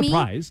all. I'm not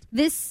surprised.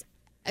 This,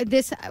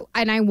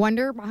 and I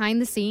wonder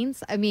behind the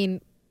scenes, I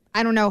mean,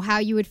 I don't know how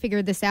you would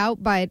figure this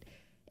out, but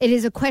it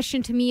is a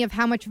question to me of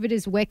how much of it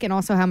is Wick and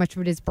also how much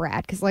of it is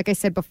Brad. Because like I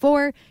said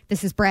before,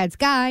 this is Brad's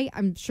guy.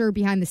 I'm sure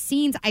behind the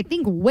scenes, I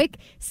think Wick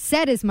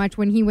said as much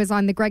when he was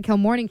on the Greg Hill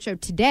Morning Show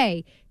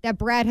today that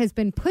Brad has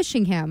been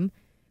pushing him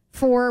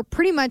for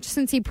pretty much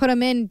since he put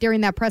him in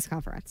during that press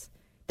conference.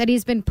 That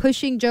he's been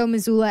pushing Joe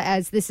Mazzulla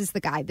as this is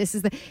the guy. This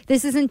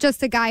isn't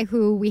just a guy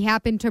who we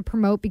happen to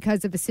promote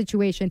because of a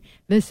situation.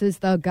 This is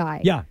the guy.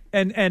 Yeah,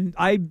 and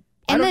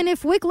then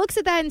if Wick looks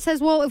at that and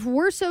says, well, if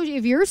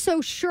you're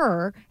so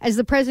sure as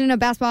the president of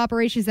basketball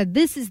operations that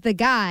this is the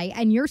guy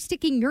and you're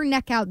sticking your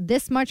neck out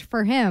this much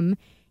for him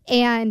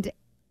and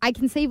I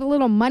can save a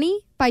little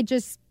money by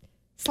just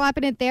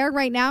slapping it there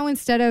right now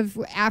instead of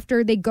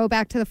after they go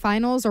back to the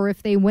finals or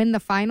if they win the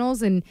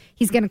finals and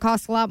he's going to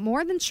cost a lot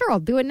more, then sure,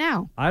 I'll do it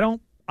now. I don't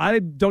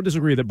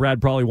disagree that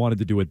Brad probably wanted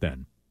to do it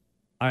then.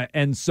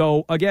 And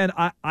so, again,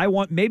 I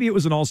want, maybe it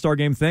was an all-star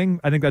game thing.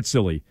 I think that's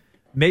silly.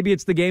 Maybe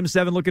it's the Game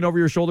 7 looking over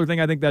your shoulder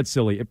thing. I think that's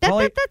silly.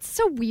 That's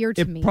so weird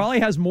to me. It probably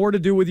has more to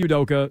do with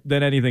Udoka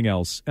than anything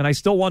else. And I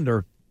still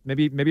wonder,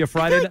 maybe a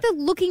Friday. I feel like the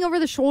looking over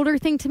the shoulder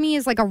thing to me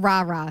is like a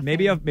rah-rah thing.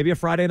 Maybe a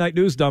Friday night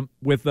news dump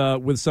with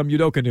some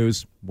Udoka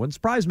news. Wouldn't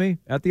surprise me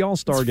at the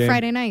All-Star game.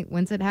 Friday night.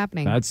 When's it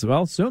happening? That's,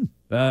 soon.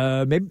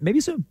 Maybe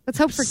soon. Let's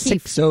hope for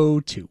Keith.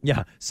 6:02.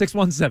 Yeah,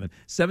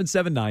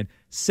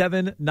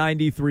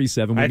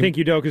 617-779-7937. I think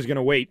Udoka's going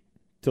to wait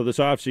till this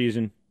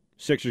offseason.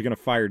 Sixers going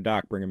to fire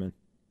Doc, bring him in.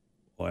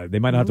 Well, they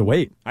might not have to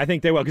wait. I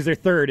think they will because they're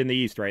third in the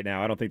East right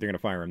now. I don't think they're going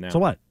to fire him now. So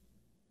what?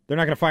 They're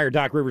not going to fire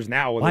Doc Rivers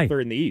now when they're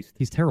third in the East.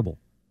 He's terrible.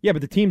 Yeah,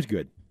 but the team's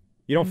good.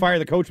 You don't fire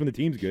the coach when the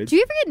team's good. Do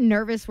you ever get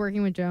nervous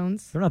working with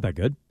Jones? They're not that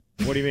good.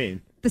 What do you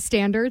mean? The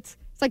standards.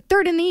 It's like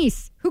third in the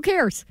East. Who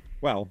cares?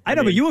 Well, I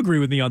know, but you agree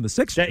with me on the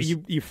Sixers.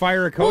 You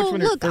fire a coach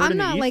when they're third in the East? I'm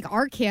not like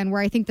Arcan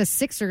where I think the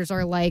Sixers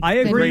are like I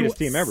agree. the greatest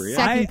team ever. Yeah.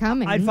 Second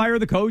coming. I'd fire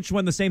the coach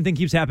when the same thing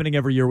keeps happening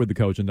every year with the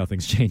coach and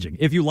nothing's changing.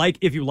 If you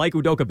like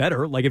Udoka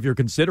better, like if you're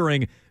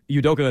considering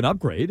Udoka an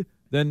upgrade,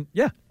 then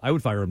yeah, I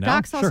would fire him now.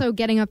 Doc's also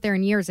getting up there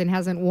in years and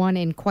hasn't won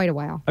in quite a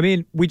while. I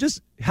mean,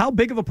 how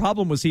big of a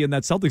problem was he in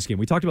that Celtics game?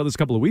 We talked about this a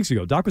couple of weeks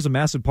ago. Doc was a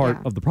massive part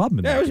of the problem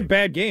in that it was game. a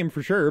bad game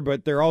for sure,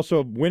 but they're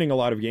also winning a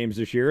lot of games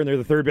this year, and they're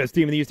the third best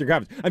team in the Eastern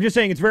Conference. I'm just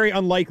saying it's very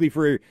unlikely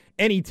for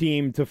any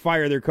team to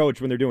fire their coach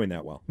when they're doing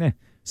that well.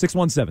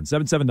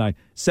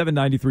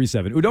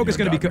 617-779-7937. Udoka's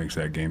going to be makes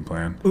that game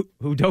plan.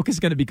 Udoka's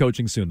going to be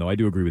coaching soon, though. I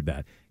do agree with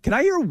that. Can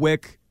I hear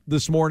Wick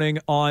this morning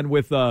on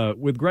with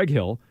Greg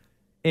Hill?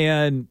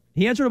 And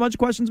he answered a bunch of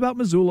questions about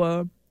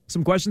Mazzulla,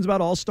 some questions about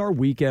All-Star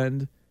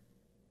Weekend.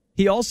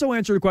 He also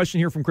answered a question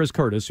here from Chris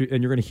Curtis,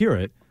 and you're going to hear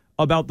it,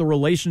 about the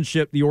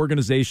relationship the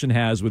organization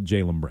has with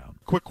Jaylen Brown.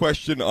 Quick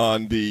question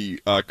on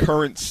the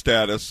current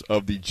status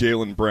of the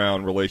Jaylen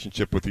Brown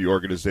relationship with the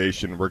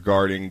organization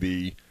regarding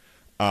the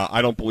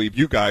I don't believe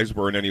you guys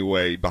were in any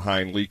way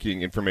behind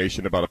leaking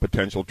information about a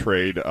potential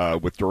trade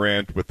with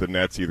Durant with the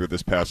Nets either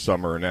this past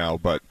summer or now,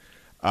 but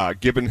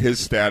given his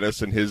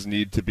status and his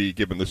need to be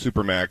given the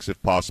Supermax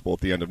if possible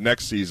at the end of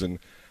next season,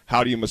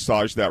 how do you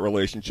massage that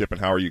relationship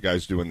and how are you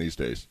guys doing these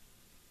days?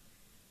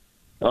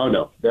 Oh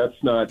no, that's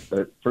not.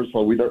 First of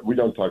all, we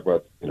don't talk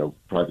about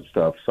private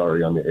stuff.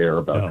 Sorry, on the air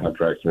about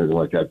contracts or anything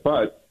like that.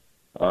 But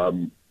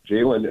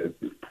Jaylen,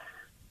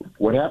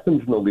 what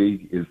happens in the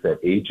league is that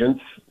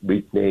agents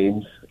leak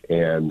names,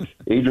 and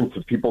agents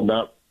of people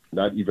not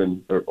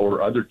even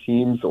or other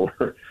teams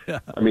or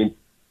I mean,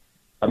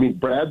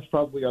 Brad's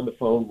probably on the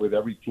phone with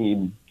every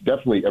team,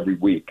 definitely every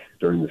week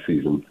during the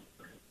season,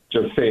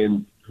 just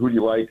saying, who do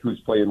you like, who's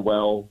playing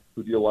well,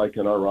 who do you like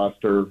in our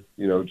roster,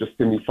 and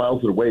he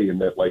files it away in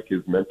that, like,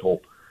 his mental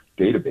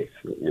database,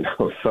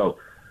 So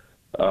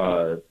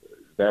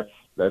that's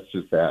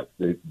just that.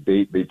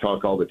 They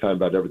talk all the time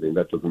about everything.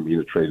 That doesn't mean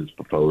a trade is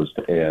proposed.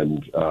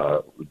 And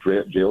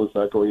Jaylen's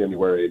not going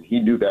anywhere, and he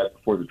knew that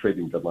before the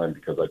trading deadline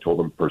because I told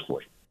him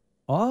personally.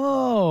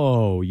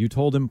 Oh, you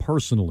told him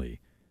personally.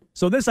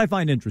 So this I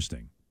find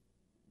interesting.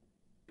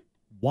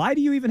 Why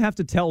do you even have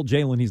to tell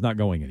Jaylen he's not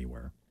going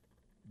anywhere?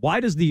 Why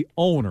does the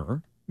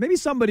owner, maybe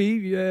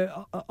somebody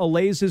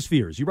allays his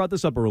fears? You brought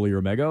this up earlier,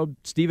 Mego.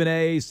 Stephen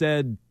A.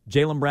 said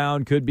Jaylen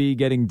Brown could be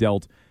getting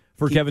dealt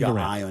for Kevin Durant.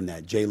 Keep your eye on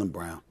that, Jaylen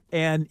Brown.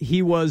 And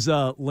he was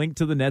linked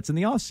to the Nets in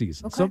the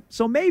offseason. Okay.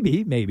 So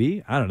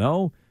maybe, I don't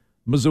know,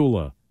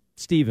 Mazzulla,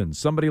 Stevens,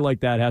 somebody like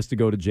that has to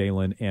go to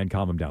Jaylen and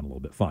calm him down a little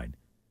bit. Fine.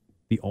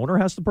 The owner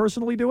has to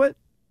personally do it?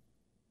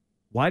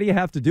 Why do you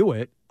have to do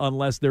it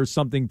unless there's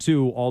something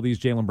to all these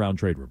Jaylen Brown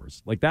trade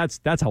rumors? Like, that's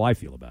how I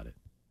feel about it.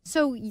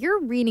 So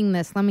you're reading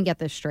this, let me get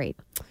this straight.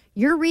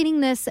 You're reading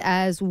this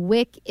as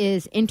Wick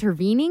is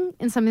intervening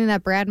in something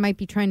that Brad might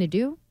be trying to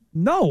do?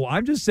 No,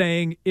 I'm just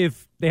saying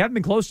if they haven't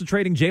been close to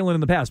trading Jalen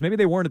in the past, maybe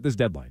they weren't at this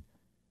deadline.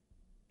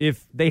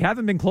 If they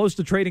haven't been close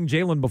to trading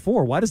Jalen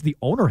before, why does the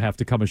owner have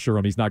to come assure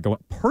him he's not going?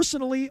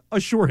 Personally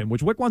assure him,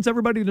 which Wick wants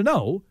everybody to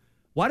know.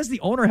 Why does the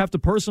owner have to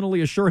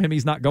personally assure him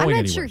he's not going anywhere?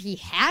 I'm not sure he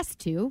has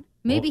to.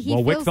 Maybe he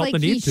Wick feels felt like the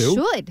need he to.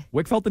 should.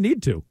 Wick felt the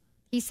need to.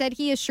 He said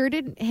he assured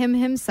him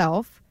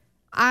himself.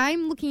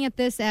 I'm looking at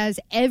this as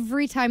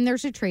every time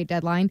there's a trade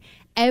deadline,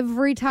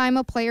 every time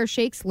a player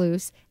shakes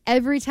loose,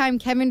 every time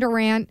Kevin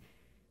Durant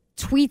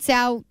tweets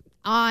out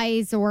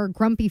eyes or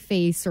grumpy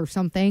face or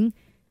something,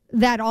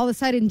 that all of a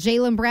sudden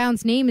Jaylen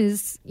Brown's name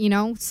is,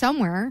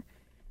 somewhere.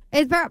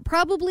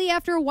 Probably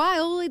after a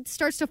while, it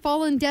starts to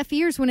fall in deaf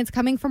ears when it's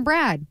coming from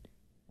Brad.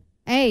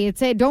 Hey,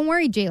 don't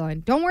worry,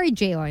 Jalen. Don't worry,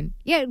 Jalen.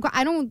 Yeah,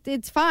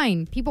 it's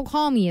fine. People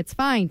call me. It's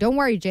fine. Don't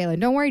worry, Jalen.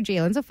 Don't worry,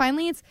 Jalen. So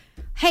finally it's,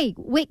 hey,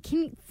 Wick,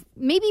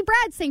 maybe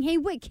Brad's saying, hey,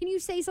 Wick, can you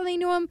say something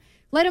to him?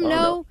 Let him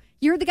know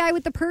you're the guy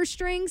with the purse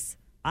strings.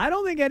 I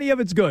don't think any of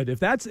it's good. If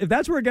that's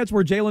where it gets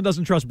where Jalen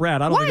doesn't trust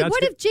Brad, I don't think that's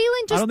good. What if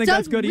Jalen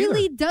just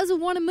really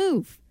doesn't want to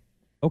move?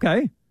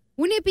 Okay.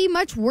 Wouldn't it be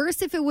much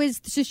worse if it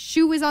was the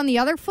shoe was on the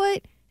other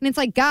foot and it's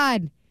like,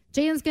 God,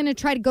 Jalen's going to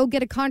try to go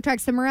get a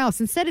contract somewhere else.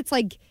 Instead, it's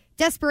like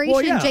desperation.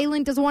 Well, yeah.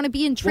 Jalen doesn't want to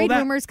be in trade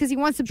rumors because he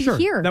wants to be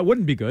here. That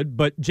wouldn't be good,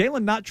 but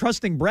Jalen not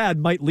trusting Brad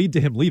might lead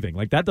to him leaving.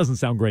 Like, that doesn't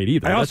sound great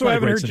either. I also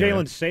haven't heard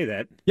Jalen say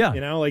that. Yeah.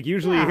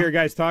 Usually you hear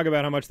guys talk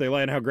about how much they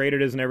like and how great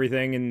it is and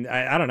everything, and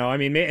I don't know. I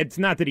mean, it's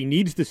not that he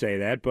needs to say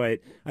that, but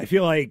I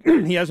feel like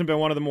he hasn't been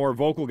one of the more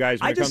vocal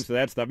guys when it comes to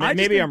that stuff.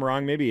 Maybe I'm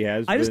wrong. Maybe he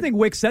has. I just think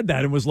Wick said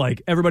that and was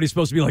like, everybody's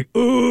supposed to be like,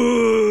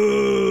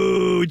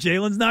 ooh,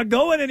 Jalen's not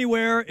going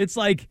anywhere. It's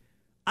like,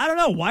 I don't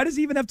know. Why does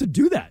he even have to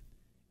do that?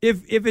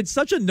 If it's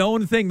such a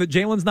known thing that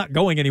Jalen's not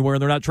going anywhere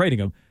and they're not trading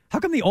him, how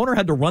come the owner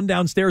had to run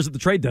downstairs at the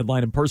trade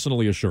deadline and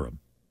personally assure him?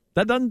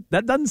 That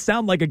doesn't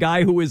sound like a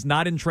guy who is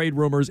not in trade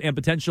rumors and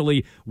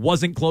potentially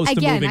wasn't close to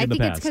moving in the past. I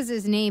think it's because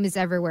his name is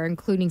everywhere,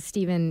 including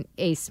Stephen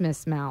A.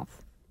 Smith's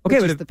mouth. Okay,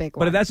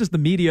 but if that's just the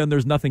media and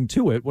there's nothing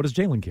to it, what does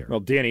Jalen care? Well,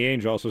 Danny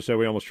Ainge also said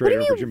we almost traded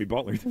him for Jimmy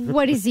Butler.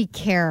 What does he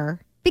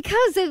care?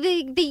 Because of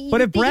the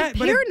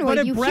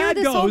paranoid. You hear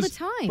this all the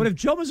time. But if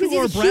Joe Mazzulla he's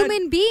or a Brad,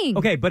 human being.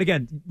 Okay, but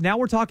again, now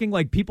we're talking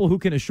like people who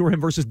can assure him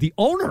versus the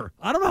owner.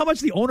 I don't know how much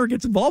the owner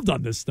gets involved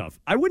on this stuff.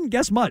 I wouldn't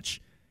guess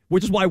much,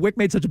 which is why Wick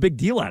made such a big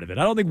deal out of it.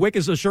 I don't think Wick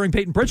is assuring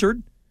Peyton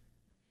Pritchard.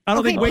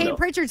 Peyton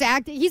Pritchard's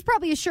acting. He's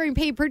probably assuring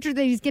Peyton Pritchard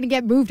that he's going to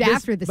get moved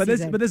after the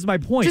season. But this is my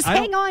point. Just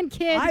hang on,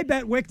 kid. I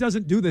bet Wick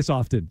doesn't do this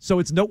often, so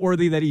it's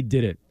noteworthy that he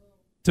did it.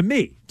 To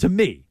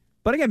me.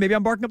 But again, maybe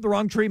I'm barking up the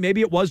wrong tree.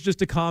 Maybe it was just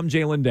to calm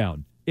Jalen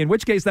down. In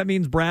which case, that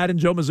means Brad and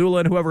Joe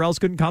Mazzulla and whoever else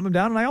couldn't calm him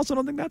down, and I also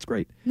don't think that's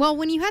great. Well,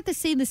 when you have to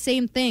say the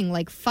same thing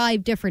like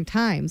 5 different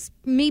times,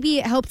 maybe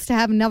it helps to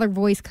have another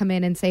voice come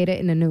in and say it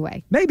in a new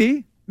way.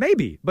 Maybe.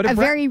 But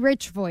very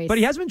rich voice. But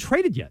he hasn't been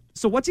traded yet.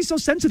 So what's he so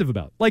sensitive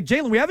about? Like,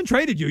 Jalen, we haven't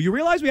traded you. You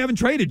realize we haven't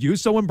traded you,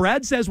 so when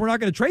Brad says we're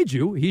not going to trade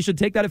you, he should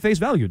take that at face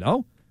value,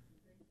 no?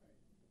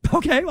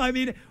 Okay, I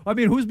mean,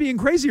 who's being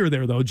crazier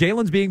there, though?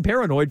 Jalen's being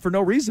paranoid for no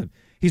reason.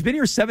 He's been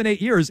here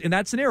 7-8 years. In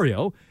that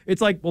scenario,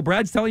 it's like, well,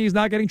 Brad's telling you he's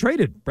not getting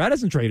traded. Brad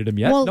hasn't traded him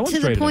yet. Well, no one's to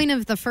the traded point him.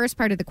 of the first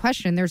part of the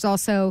question, there's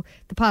also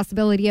the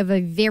possibility of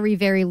a very,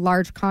 very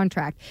large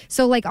contract.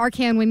 So, like,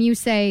 Arkan, when you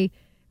say,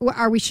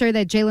 are we sure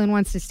that Jalen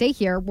wants to stay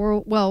here?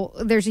 Well,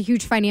 there's a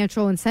huge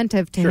financial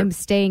incentive to him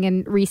staying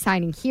and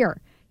re-signing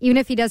here. Even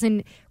if he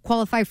doesn't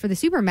qualify for the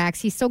Supermax,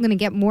 he's still going to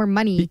get more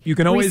money you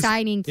can always,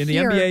 re-signing in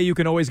here. the NBA, you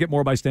can always get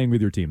more by staying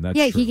with your team. That's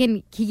true. he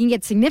can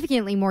get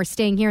significantly more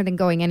staying here than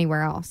going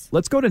anywhere else.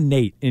 Let's go to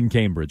Nate in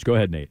Cambridge. Go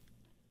ahead, Nate.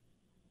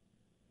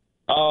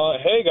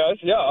 Hey, guys.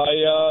 Yeah,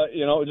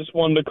 I just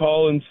wanted to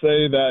call and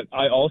say that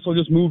I also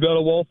just moved out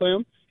of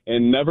Waltham,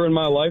 and never in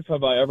my life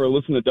have I ever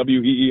listened to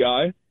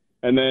WEEI.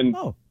 And then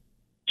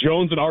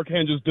Jones and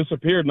Arkan just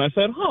disappeared, and I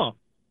said,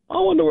 I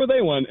wonder where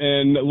they went.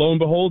 And lo and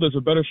behold, there's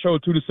a better show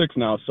 2 to 6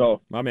 now.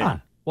 So,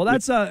 well,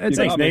 that's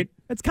thanks, Nate.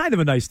 It's kind of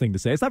a nice thing to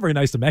say. It's not very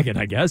nice to Megan,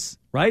 I guess.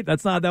 Right?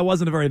 That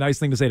wasn't a very nice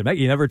thing to say to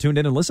Megan. You never tuned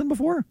in and listened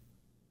before?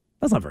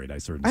 That's not very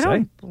nice of her to say. I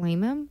don't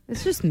blame him.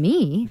 It's just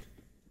me.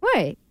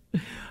 Wait.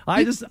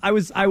 I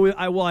was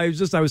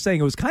saying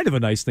it was kind of a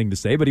nice thing to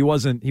say, but he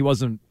wasn't.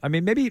 I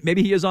mean,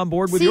 maybe he is on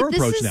board with your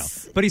approach now.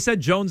 But he said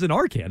Jones and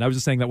Arkan. I was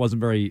just saying that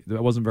wasn't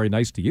very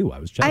nice to you. I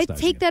was chastising. I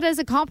take that as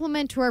a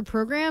compliment to our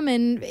program,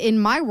 and in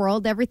my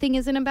world, everything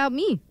isn't about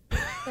me.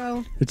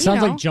 So it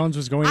sounds like Jones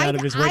was going out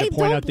of his way to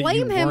point out that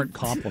you weren't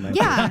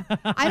complimenting. Yeah,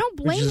 I don't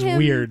blame which is him.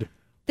 Weird.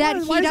 Why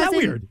is that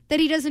weird? That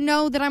he doesn't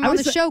know that I'm on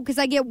the show because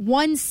I get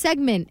one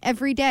segment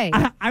every day.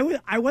 I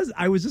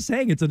was just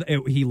saying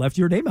he left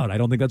your name out. I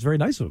don't think that's very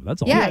nice of him.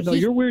 That's all. Yeah, no,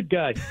 you're a weird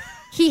guy.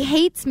 He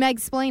hates Meg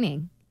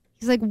explaining.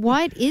 He's like,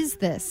 what is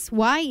this?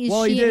 Why is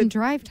she in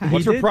drive time?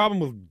 What's her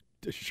problem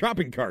with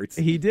shopping carts?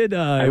 He did.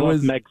 I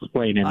love Meg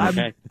explaining.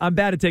 I'm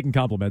bad at taking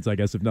compliments, I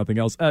guess, if nothing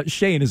else.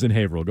 Shane is in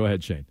Haverhill. Go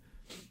ahead, Shane.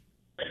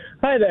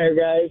 Hi there,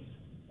 guys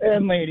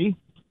and lady.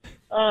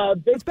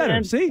 That's better.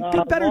 Fan, See,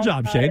 better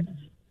job, Shane.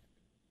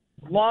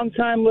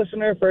 Long-time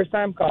listener,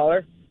 first-time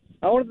caller.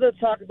 I wanted to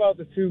talk about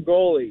the 2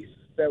 goalies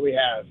that we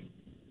have.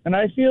 And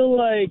I feel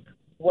like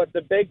what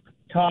the big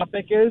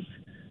topic is,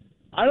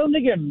 I don't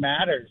think it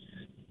matters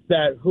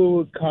that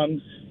who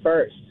comes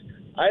first.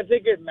 I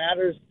think it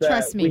matters that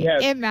Trust me, we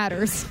have... it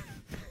matters.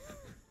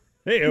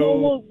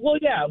 Well,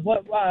 yeah.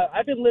 But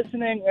I've been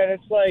listening, and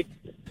it's like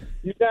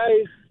you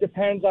guys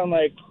depends on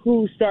like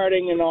who's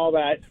starting and all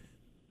that.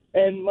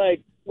 And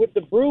like with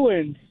the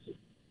Bruins,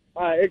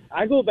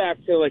 I go back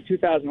to like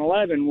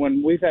 2011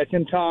 when we've had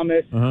Tim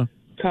Thomas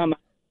come,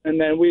 and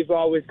then we've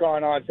always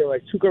gone on to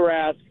like Tuukka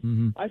Rask.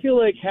 Mm-hmm. I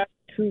feel like having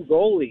two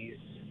goalies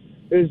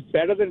is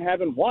better than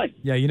having one.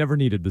 Yeah, you never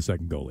needed the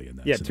second goalie in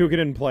that. Yeah, Tuukka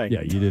didn't play.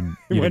 Yeah, you didn't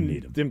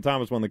need him. Tim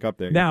Thomas won the cup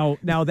there. Now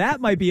that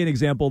might be an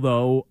example,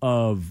 though,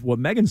 of what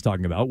Megan's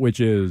talking about, which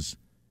is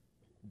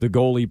the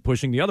goalie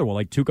pushing the other one.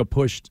 Like Tuukka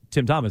pushed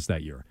Tim Thomas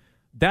that year.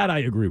 That I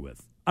agree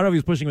with. I don't know if he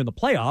was pushing him in the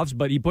playoffs,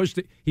 but he pushed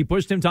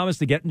Tim Thomas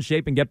to get in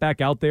shape and get back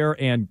out there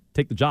and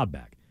take the job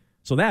back.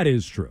 So that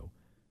is true.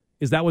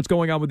 Is that what's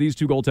going on with these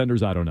two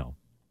goaltenders? I don't know.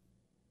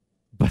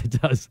 But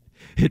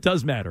it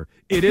does matter.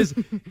 It is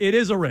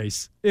a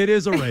race. It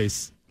is a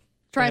race.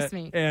 Trust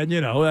me. And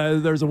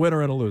there's a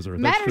winner and a loser.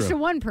 That's Matters true. to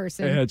one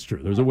person. Yeah, it's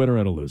true. There's a winner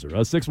and a loser.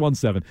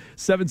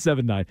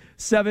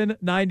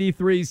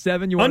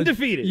 617-779-7937.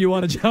 Undefeated. You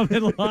want to jump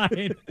in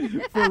line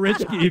for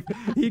Rich Keefe.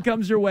 He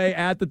comes your way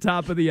at the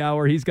top of the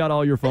hour. He's got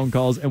all your phone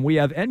calls, and we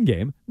have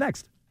Endgame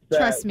next.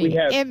 Trust me,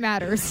 it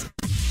matters.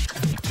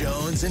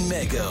 Jones and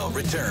Mego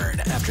return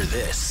after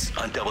this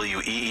on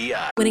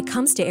WEEI. When it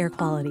comes to air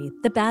quality,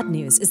 the bad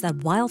news is that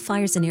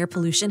wildfires and air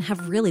pollution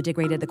have really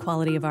degraded the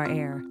quality of our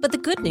air. But the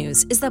good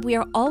news is that we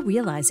are all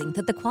realizing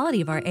that the quality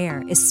of our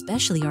air,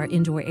 especially our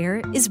indoor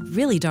air, is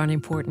really darn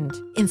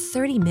important. In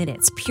 30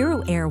 minutes,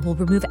 Puro Air will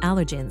remove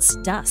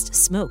allergens, dust,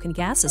 smoke, and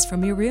gases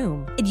from your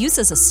room. It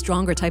uses a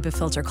stronger type of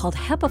filter called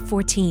HEPA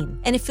 14,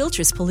 and it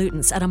filters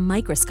pollutants at a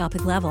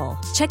microscopic level.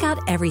 Check out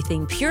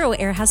everything Puro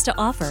Air has to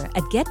offer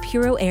at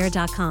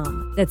getpuroair.com.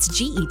 That's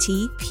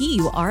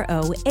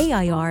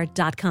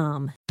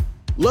GETPUROAIR.com.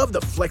 Love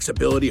the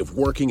flexibility of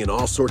working in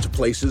all sorts of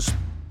places?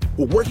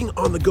 Well, working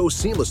on the go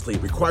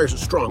seamlessly requires a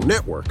strong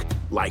network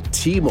like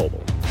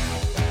T-Mobile.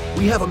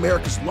 We have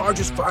America's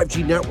largest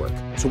 5G network,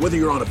 so whether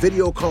you're on a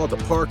video call at the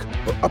park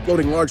or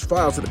uploading large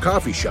files at the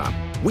coffee shop,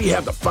 we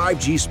have the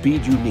 5G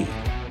speed you need.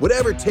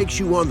 Whatever takes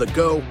you on the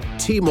go,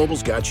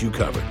 T-Mobile's got you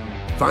covered.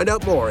 Find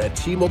out more at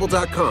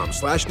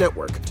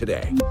T-Mobile.com/network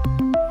today.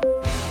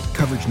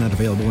 Coverage not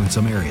available in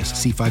some areas.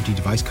 See 5G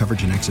device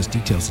coverage and access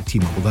details at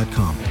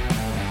T-Mobile.com.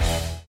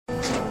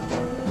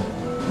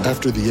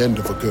 After the end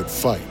of a good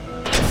fight,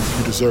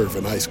 you deserve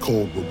an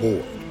ice-cold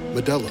reward.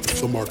 Modelo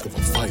is the mark of a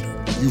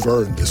fighter. You've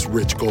earned this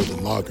rich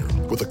golden lager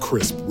with a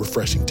crisp,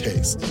 refreshing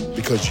taste.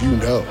 Because you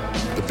know,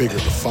 the bigger the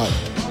fight,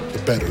 the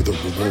better the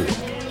reward.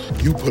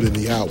 You put in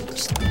the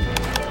hours,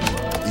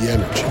 the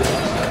energy,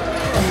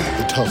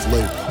 the tough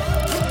labor.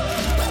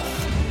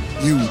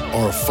 You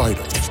are a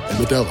fighter, and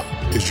Modelo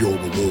is your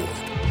reward.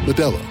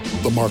 Modelo,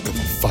 the mark of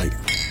a fighter.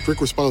 Drink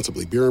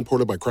responsibly. Beer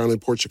imported by Crown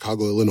Imports,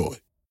 Chicago,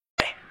 Illinois.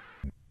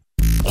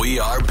 We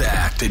are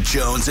back to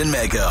Jones and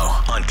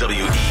Mego on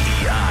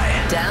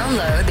WEEI.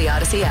 Download the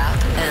Odyssey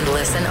app and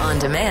listen on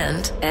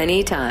demand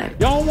anytime.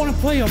 Y'all want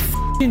to play a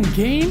f***ing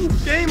game?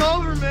 Game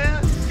over,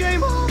 man.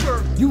 Game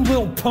over. You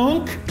little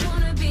punk.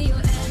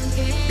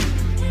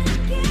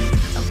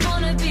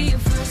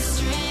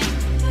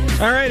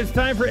 All right, it's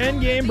time for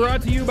Endgame,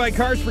 brought to you by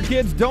Cars for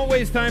Kids. Don't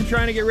waste time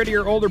trying to get rid of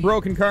your older,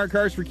 broken car.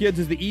 Cars for Kids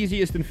is the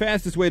easiest and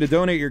fastest way to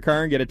donate your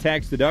car and get a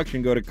tax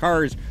deduction. Go to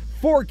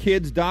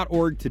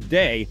carsforkids.org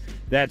today.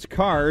 That's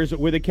Cars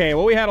with a K.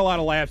 Well, we had a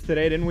lot of laughs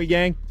today, didn't we,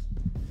 gang?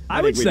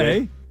 I would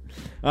say.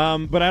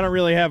 But I don't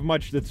really have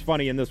much that's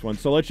funny in this one.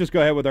 So let's just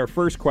go ahead with our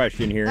first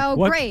question here. Oh,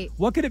 great.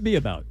 What could it be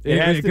about?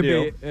 It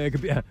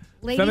could be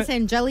Ladies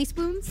and jelly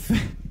spoons?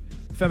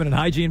 feminine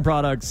hygiene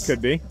products.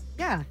 Could be.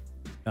 Yeah.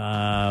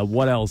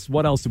 What else?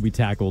 What else did we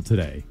tackle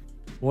today?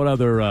 What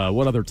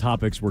other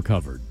topics were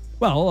covered?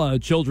 Well,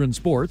 children's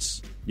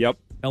sports. Yep.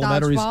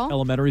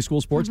 Elementary school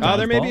sports.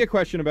 There may be a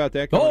question about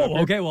that.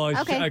 Okay. Well,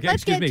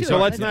 excuse me. So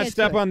let's not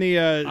step on the.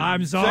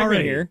 I'm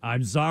sorry. Here.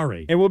 I'm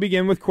sorry. And we'll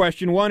begin with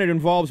question one. It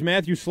involves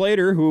Matthew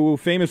Slater, who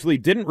famously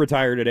didn't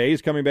retire today.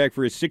 He's coming back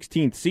for his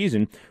 16th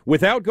season.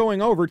 Without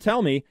going over,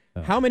 tell me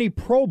how many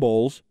Pro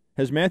Bowls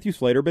has Matthew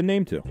Slater been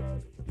named to?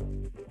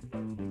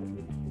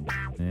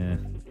 Yeah.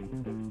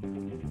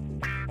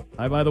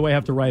 I, by the way,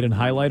 have to write in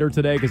highlighter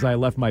today because I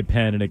left my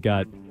pen and it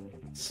got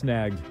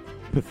snagged.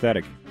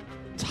 Pathetic.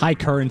 It's high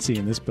currency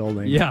in this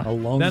building. Yeah. A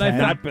lone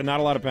then pen. Not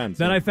a lot of pens.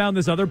 Then I found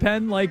this other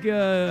pen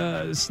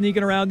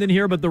sneaking around in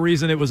here, but the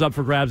reason it was up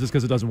for grabs is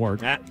because it doesn't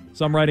work.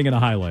 So I'm writing in a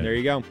highlighter. There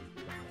you go.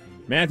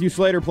 Matthew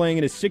Slater playing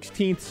in his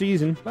 16th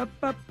season.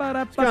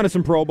 He's gone to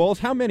some Pro Bowls.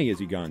 How many has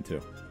he gone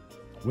to?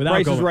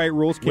 Price is Right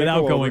rules can't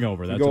without go going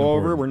over. over. That's go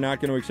over. We're not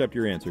going to accept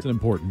your answer. It's an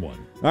important one.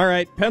 All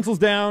right, pencils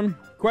down.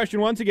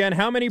 Question once again,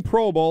 how many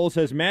Pro Bowls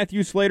has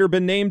Matthew Slater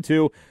been named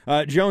to?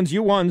 Jones,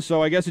 you won,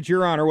 so I guess it's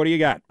your honor. What do you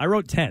got? I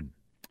wrote 10.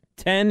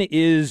 10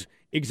 is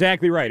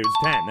Exactly right. It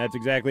was 10. That's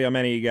exactly how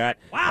many you got.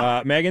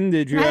 Wow. Megan,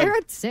 did you I have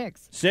heard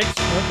 6. 6?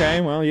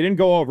 Okay, well, you didn't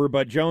go over,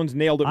 but Jones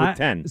nailed it with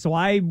 10. So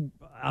I'm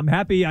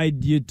happy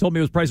you told me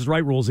it was Price is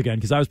Right rules again,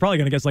 because I was probably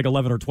going to guess like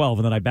 11 or 12,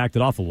 and then I backed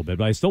it off a little bit,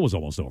 but I still was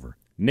almost over.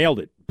 Nailed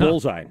it.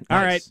 Bullseye. Nice.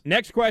 All right,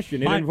 next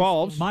question. It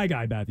involves my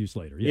guy, Matthew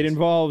Slater. Yes. It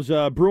involves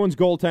Bruins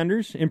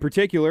goaltenders, in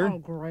particular. Oh,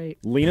 great.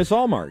 Linus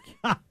Ullmark.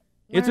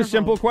 It's a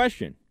simple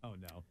question. Oh,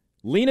 no.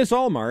 Linus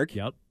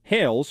Ullmark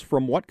hails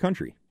from what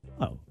country?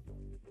 Oh.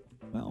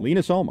 Well,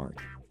 Linus Ullmark.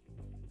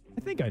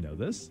 I think I know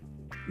this.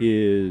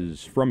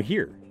 Is from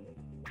here.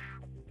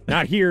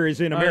 Not here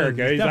as in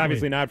America. He's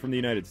obviously not from the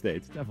United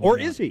States. Or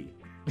is he?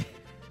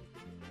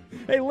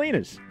 Hey,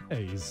 Linus.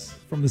 Hey, he's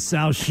from the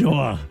South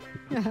Shore.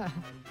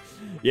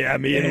 Yeah,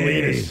 me and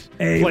Linus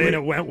playing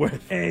at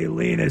Wentworth. Hey,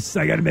 Linus,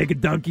 I got to make a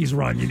donkey's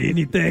run. You need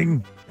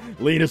anything?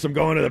 Linus, I'm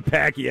going to the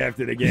Packy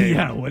after the game.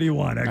 Yeah, what do you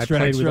want? Extra, I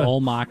played extra? with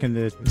Olmark in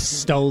the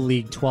Stowe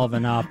League 12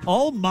 and up.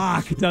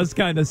 Olmark does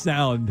kind of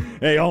sound.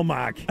 Hey,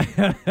 Olmark.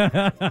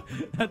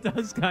 That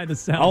does kind of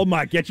sound.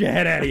 Olmark, get your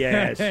head out of your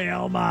ass. Hey,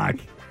 Olmark.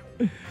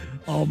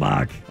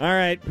 Olmark. All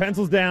right,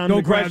 pencils down. Go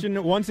the grab-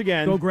 question once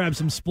again. Go grab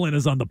some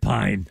splinters on the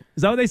pine.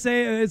 Is that what they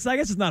say? I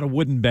guess it's not a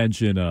wooden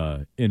bench in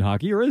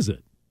hockey, or is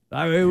it?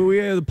 I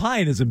mean, the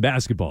pine is in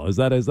basketball. Is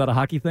that a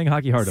hockey thing?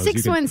 Hockey hardos.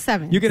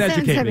 617. You can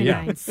educate me.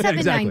 Yeah,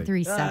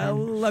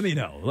 7937. Let me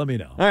know.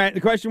 All right, the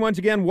question once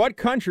again: what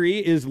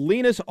country is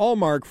Linus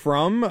Ullmark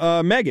from?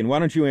 Megan, why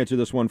don't you answer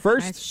this one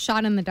first? I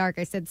shot in the dark.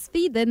 I said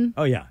Sweden.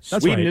 Oh yeah,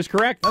 that's Sweden right. is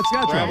correct. That's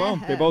right.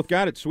 Bravo. They both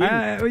got it.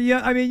 Sweden.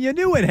 Yeah, I mean, you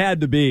knew it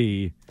had to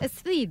be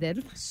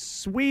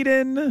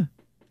Sweden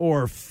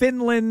or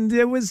Finland.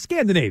 It was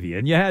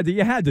Scandinavian. You had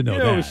to know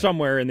that. It was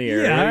somewhere in the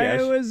area. Yeah,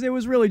 yes. it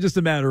was really just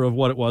a matter of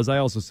what it was. I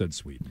also said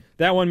Sweden.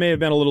 That one may have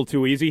been a little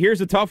too easy.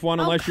 Here's a tough one,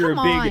 unless you're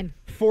a big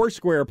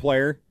Foursquare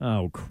player.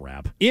 Oh,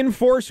 crap. In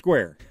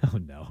Foursquare. Oh,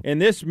 no.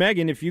 And this,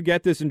 Megan, if you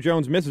get this and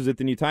Jones misses it,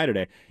 then you tie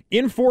today.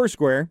 In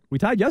Foursquare. We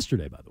tied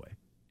yesterday, by the way.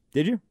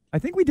 Did you? I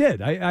think we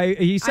did.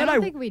 He said I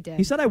don't think we did.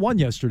 He said I won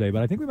yesterday,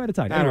 but I think we might have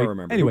tied. I don't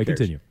remember. Anyway,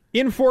 continue.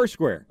 In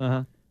Foursquare,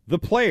 the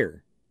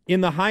player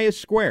in the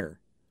highest square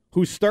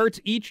who starts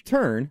each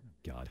turn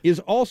is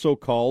also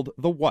called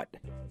the what?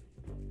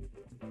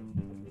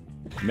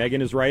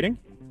 Megan is writing.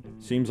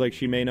 Seems like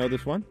she may know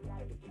this one.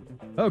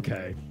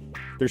 Okay.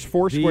 There's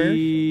 4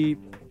 squares.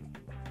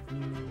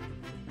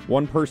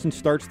 One person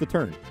starts the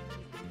turn.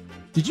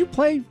 Did you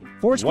play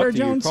Foursquare,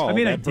 Jones? I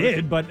mean, I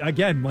did, but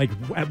again, like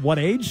at what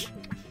age?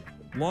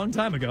 Long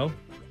time ago.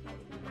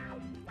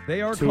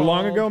 They are too called,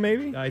 long ago,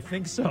 maybe? I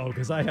think so,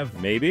 because I have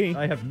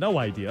no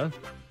idea.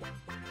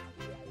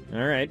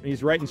 All right,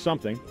 he's writing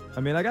something.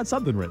 I mean, I got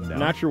something written down.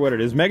 Not sure what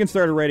it is. Megan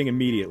started writing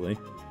immediately.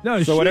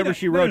 No, so whatever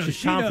she wrote,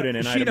 she's confident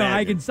in.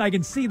 I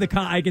can see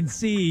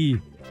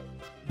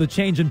the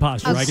change in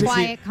posture. I can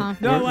quiet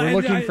confidence. No, we're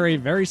looking for a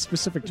very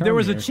specific term. There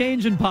was here. a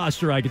change in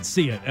posture. I could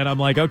see it, and I'm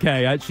like,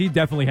 okay, she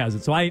definitely has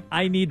it. So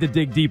I need to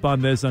dig deep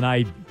on this, and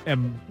I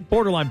am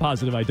borderline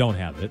positive I don't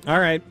have it. All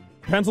right,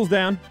 pencils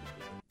down,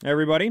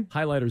 everybody.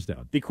 Highlighters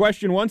down. The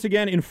question once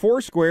again: in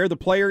Foursquare, the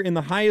player in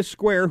the highest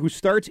square who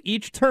starts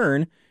each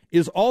turn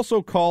is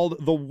also called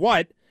the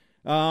what?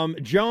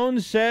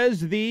 Jones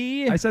says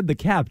I said the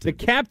captain. The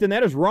captain.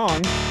 That is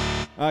wrong.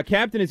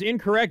 Captain is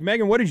incorrect.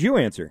 Megan, what did you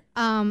answer?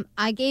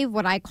 I gave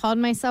what I called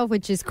myself,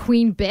 which is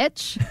Queen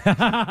Bitch.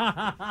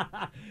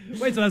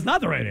 Wait, so that's not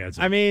the right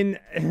answer. I mean,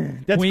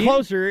 that's Queen?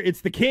 closer.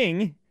 It's the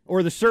king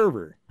or the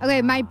server.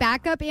 Okay, my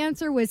backup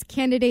answer was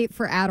candidate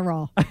for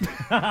Adderall.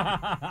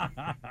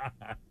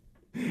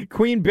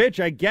 Queen Bitch,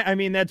 I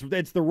mean,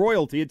 that's the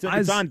royalty. It's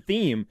on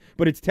theme,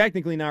 but it's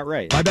technically not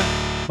right.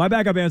 My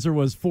backup answer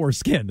was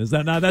foreskin. Is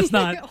that not?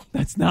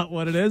 That's not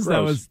what it is.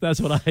 Gross.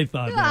 That's what I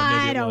thought.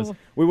 Maybe it was.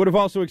 We would have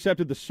also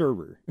accepted the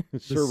server. The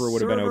server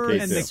would have been okay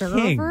and too. the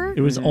king.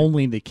 It was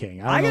only the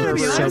king. I don't know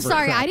what I'm server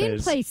sorry, crap I didn't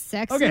is. play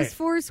sexist Okay.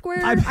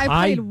 Foursquare. I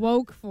played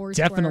woke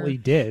Foursquare. Definitely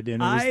did,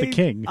 and it was the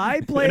king. I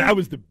played. And I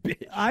was the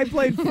bitch. I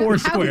played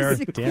Foursquare. I was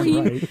the Damn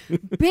queen right.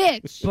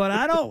 bitch. But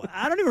I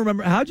don't even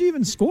remember. How'd you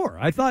even score?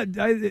 I thought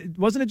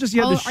wasn't it just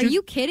you had to shoot? Are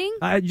you kidding?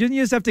 Didn't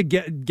you just have to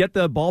get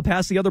the ball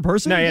past the other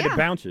person? No, you had to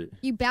bounce it.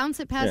 You bounce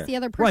it past Yeah. the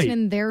other person Right.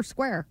 in their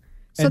square.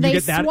 So And you they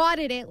get that-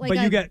 swatted it like but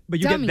a you get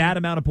dummy. that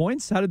amount of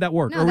points. How did that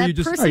work? No, or were that you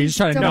just person you just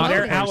trying to still knock No,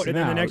 owns they're it. out, and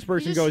then the next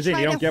person You goes just in. try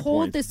You don't to get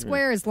hold points. the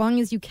square as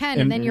long as you can,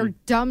 and then your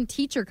dumb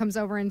teacher comes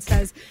over and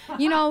says,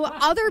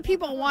 other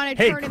people want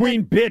to Hey, turn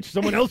Queen Bitch,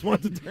 someone else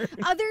wants to turn.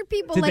 other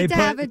people Did like they to put-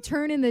 have a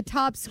turn in the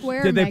top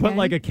square. Did they put Megan.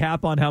 like a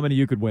cap on how many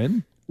you could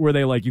win? Were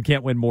they like you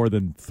can't win more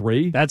than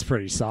 3? That's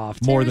pretty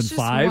soft. More There than was just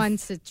 5? one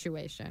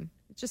situation.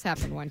 It just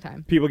happened one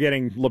time. People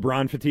getting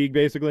LeBron fatigue,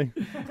 basically.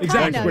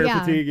 Kind of, Square yeah.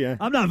 fatigue, yeah.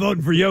 I'm not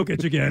voting for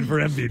Jokic again for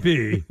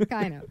MVP.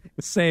 Kind of.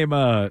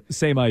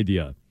 Same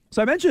idea.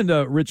 So I mentioned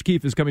Rich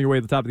Keefe is coming your way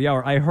at the top of the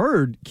hour. I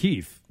heard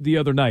Keefe the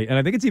other night, and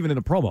I think it's even in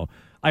a promo.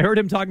 I heard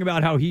him talking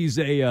about how he's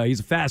a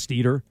fast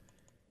eater,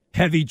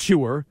 heavy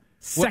chewer.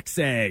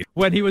 Sexy.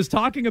 When he was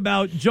talking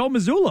about Joe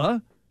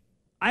Mazzulla,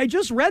 I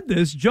just read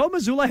this. Joe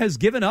Mazzulla has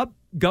given up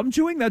gum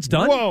chewing. That's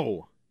done.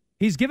 Whoa.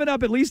 He's given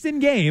up, at least in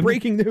game.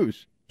 Breaking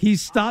news. He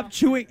stopped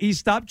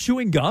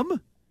chewing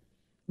gum,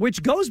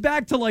 which goes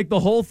back to like the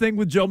whole thing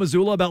with Joe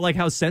Mazzulla about like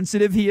how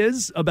sensitive he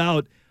is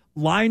about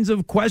lines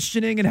of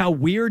questioning and how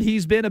weird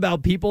he's been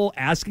about people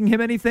asking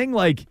him anything.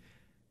 Like,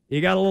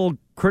 you got a little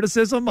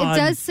criticism It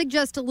does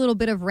suggest a little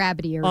bit of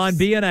rabbit ears. on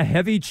being a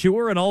heavy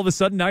chewer, and all of a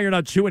sudden now you're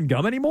not chewing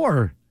gum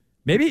anymore.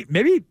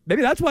 Maybe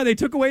that's why they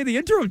took away the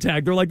interim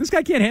tag. They're like, this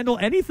guy can't handle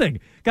anything.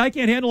 Guy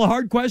can't handle a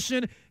hard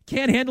question,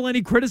 can't handle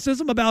any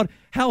criticism about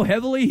how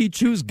heavily he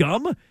chews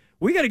gum.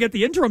 We got to get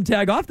the interim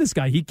tag off this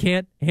guy. He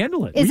can't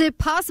handle it. Is it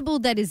possible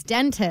that his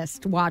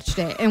dentist watched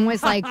it and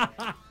was like,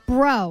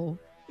 bro?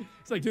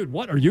 It's like, dude,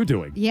 what are you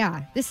doing?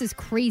 Yeah, this is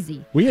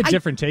crazy. We had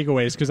different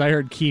takeaways because I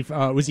heard Keith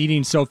was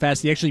eating so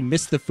fast he actually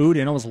missed the food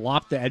and almost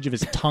lopped the edge of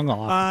his tongue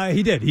off.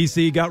 He did.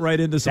 He got right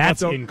into some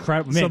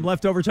incredible. Some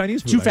leftover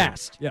Chinese food. Too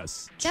fast.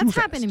 Yes. That's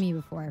happened to me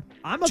before.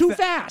 Too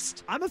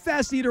fast. I'm a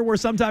fast eater where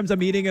sometimes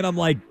I'm eating and I'm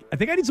like, I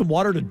think I need some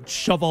water to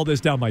shove all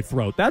this down my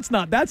throat. That's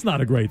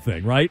not a great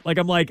thing, right? Like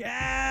I'm like,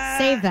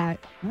 save that.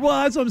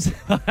 Well, that's what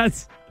I'm saying.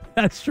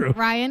 That's true.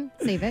 Ryan,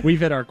 save it. We've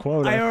hit our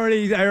quota. I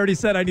already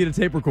said I need a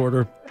tape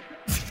recorder.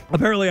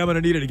 Apparently, I'm going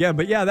to need it again.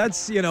 But yeah,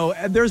 that's,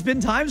 and there's been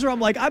times where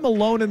I'm like, I'm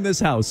alone in this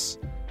house.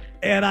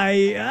 And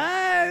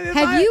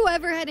Have you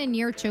ever had a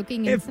near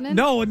choking incident?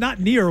 No,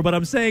 not near, but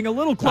I'm saying a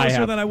little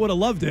closer than I would have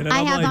loved it. And I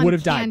I'm have like, on would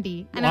have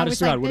candy. died. And I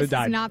was like, this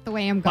is not the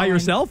way I'm going. By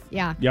yourself?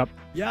 Yeah. Yep.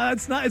 Yeah,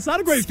 it's not a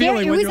great Scary.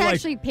 feeling It when was you're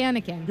actually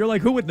panicking. You're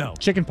like, who would know?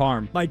 Chicken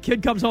parm. My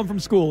kid comes home from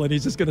school and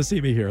he's just going to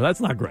see me here. That's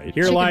not great.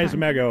 Here lies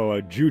Mego.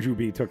 A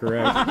jujube took her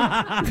out.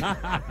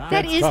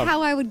 That is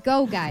how I would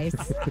go, guys.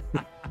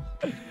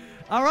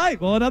 All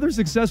right. Well, another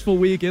successful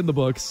week in the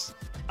books,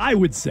 I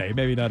would say.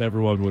 Maybe not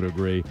everyone would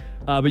agree.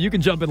 But you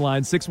can jump in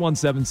line,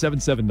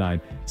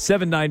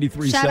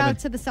 617-779-7937. Shout out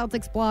to the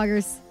Celtics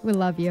bloggers. We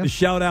love you.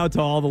 Shout out to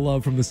all the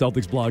love from the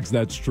Celtics blogs.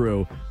 That's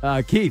true.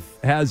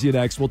 Keith has you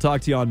next. We'll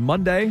talk to you on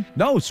Monday.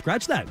 No,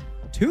 scratch that.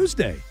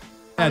 Tuesday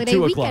at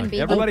 2 o'clock. Weekend,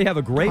 Everybody have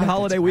a great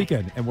holiday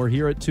weekend. And we're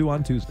here at 2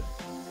 on Tuesday.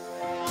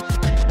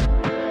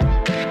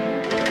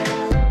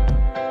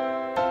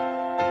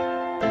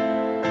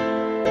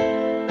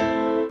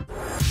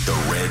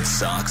 Red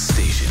Sox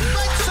station.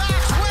 Red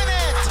Sox win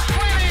it!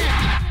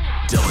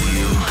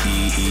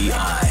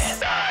 WEEI.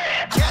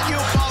 Can you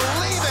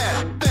believe it?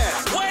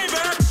 Way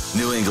back.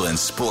 New England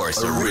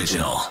Sports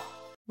Original.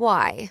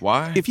 Why?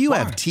 If you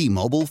have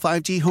T-Mobile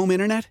 5G home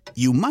internet,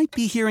 you might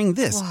be hearing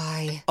this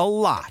a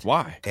lot.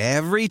 Why?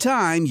 Every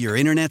time your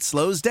internet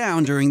slows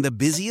down during the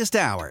busiest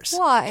hours.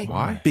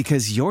 Why?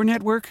 Because your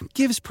network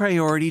gives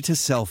priority to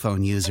cell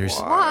phone users.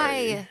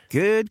 Why?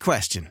 Good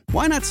question.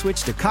 Why not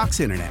switch to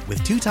Cox Internet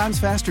with 2 times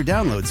faster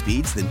download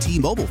speeds than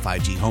T-Mobile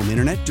 5G home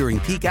internet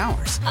during peak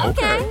hours?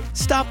 Okay.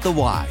 Stop the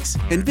whys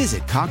and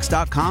visit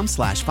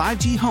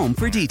cox.com/5G home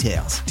for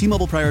details.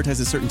 T-Mobile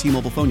prioritizes certain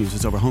T-Mobile phone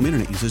users over home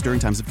internet users during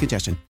times of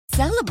congestion.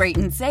 Celebrate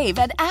and save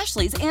at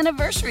Ashley's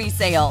Anniversary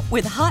Sale.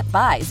 With Hot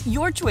Buys,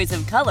 your choice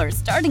of colors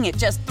starting at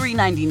just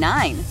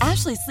 $3.99.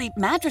 Ashley Sleep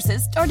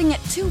mattresses starting at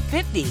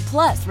 $2.50.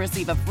 Plus,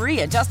 receive a free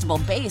adjustable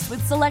base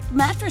with select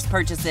mattress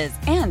purchases.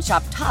 And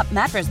shop top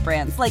mattress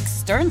brands like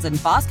Stearns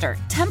 & Foster,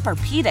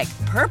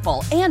 Tempur-Pedic,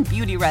 Purple, and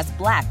Beautyrest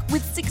Black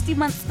with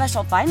 60-month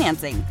special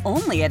financing.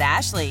 Only at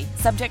Ashley.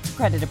 Subject to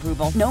credit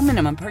approval. No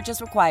minimum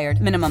purchase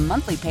required. Minimum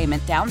monthly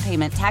payment, down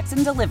payment, tax,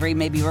 and delivery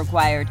may be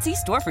required. See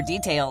store for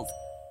details.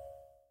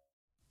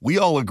 We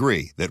all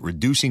agree that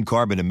reducing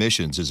carbon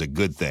emissions is a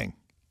good thing.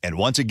 And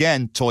once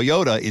again,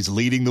 Toyota is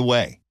leading the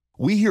way.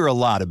 We hear a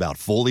lot about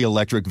fully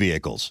electric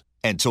vehicles,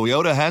 and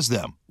Toyota has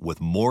them, with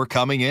more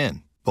coming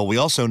in. But we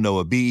also know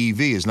a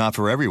BEV is not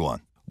for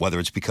everyone, whether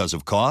it's because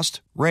of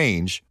cost,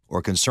 range,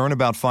 or concern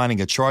about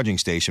finding a charging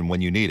station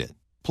when you need it.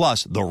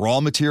 Plus, the raw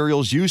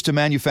materials used to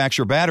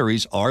manufacture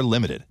batteries are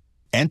limited.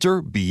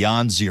 Enter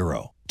Beyond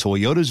Zero,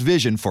 Toyota's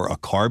vision for a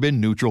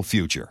carbon-neutral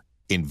future.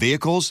 In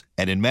vehicles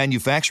and in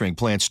manufacturing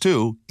plants,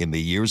 too, in the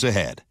years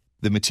ahead.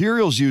 The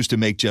materials used to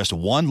make just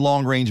one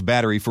long-range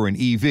battery for an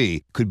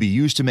EV could be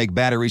used to make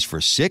batteries for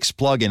 6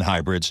 plug-in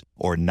hybrids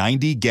or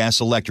 90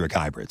 gas-electric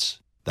hybrids.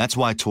 That's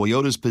why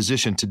Toyota's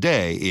position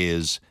today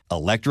is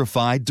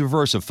electrified,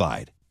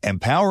 diversified,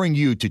 empowering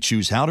you to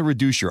choose how to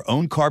reduce your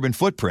own carbon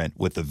footprint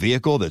with the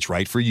vehicle that's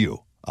right for you,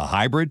 a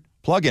hybrid,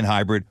 plug-in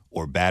hybrid,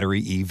 or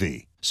battery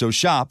EV. So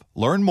shop,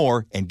 learn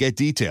more, and get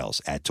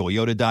details at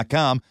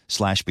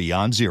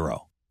toyota.com/beyond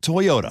zero.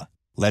 Toyota,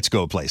 let's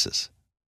go places.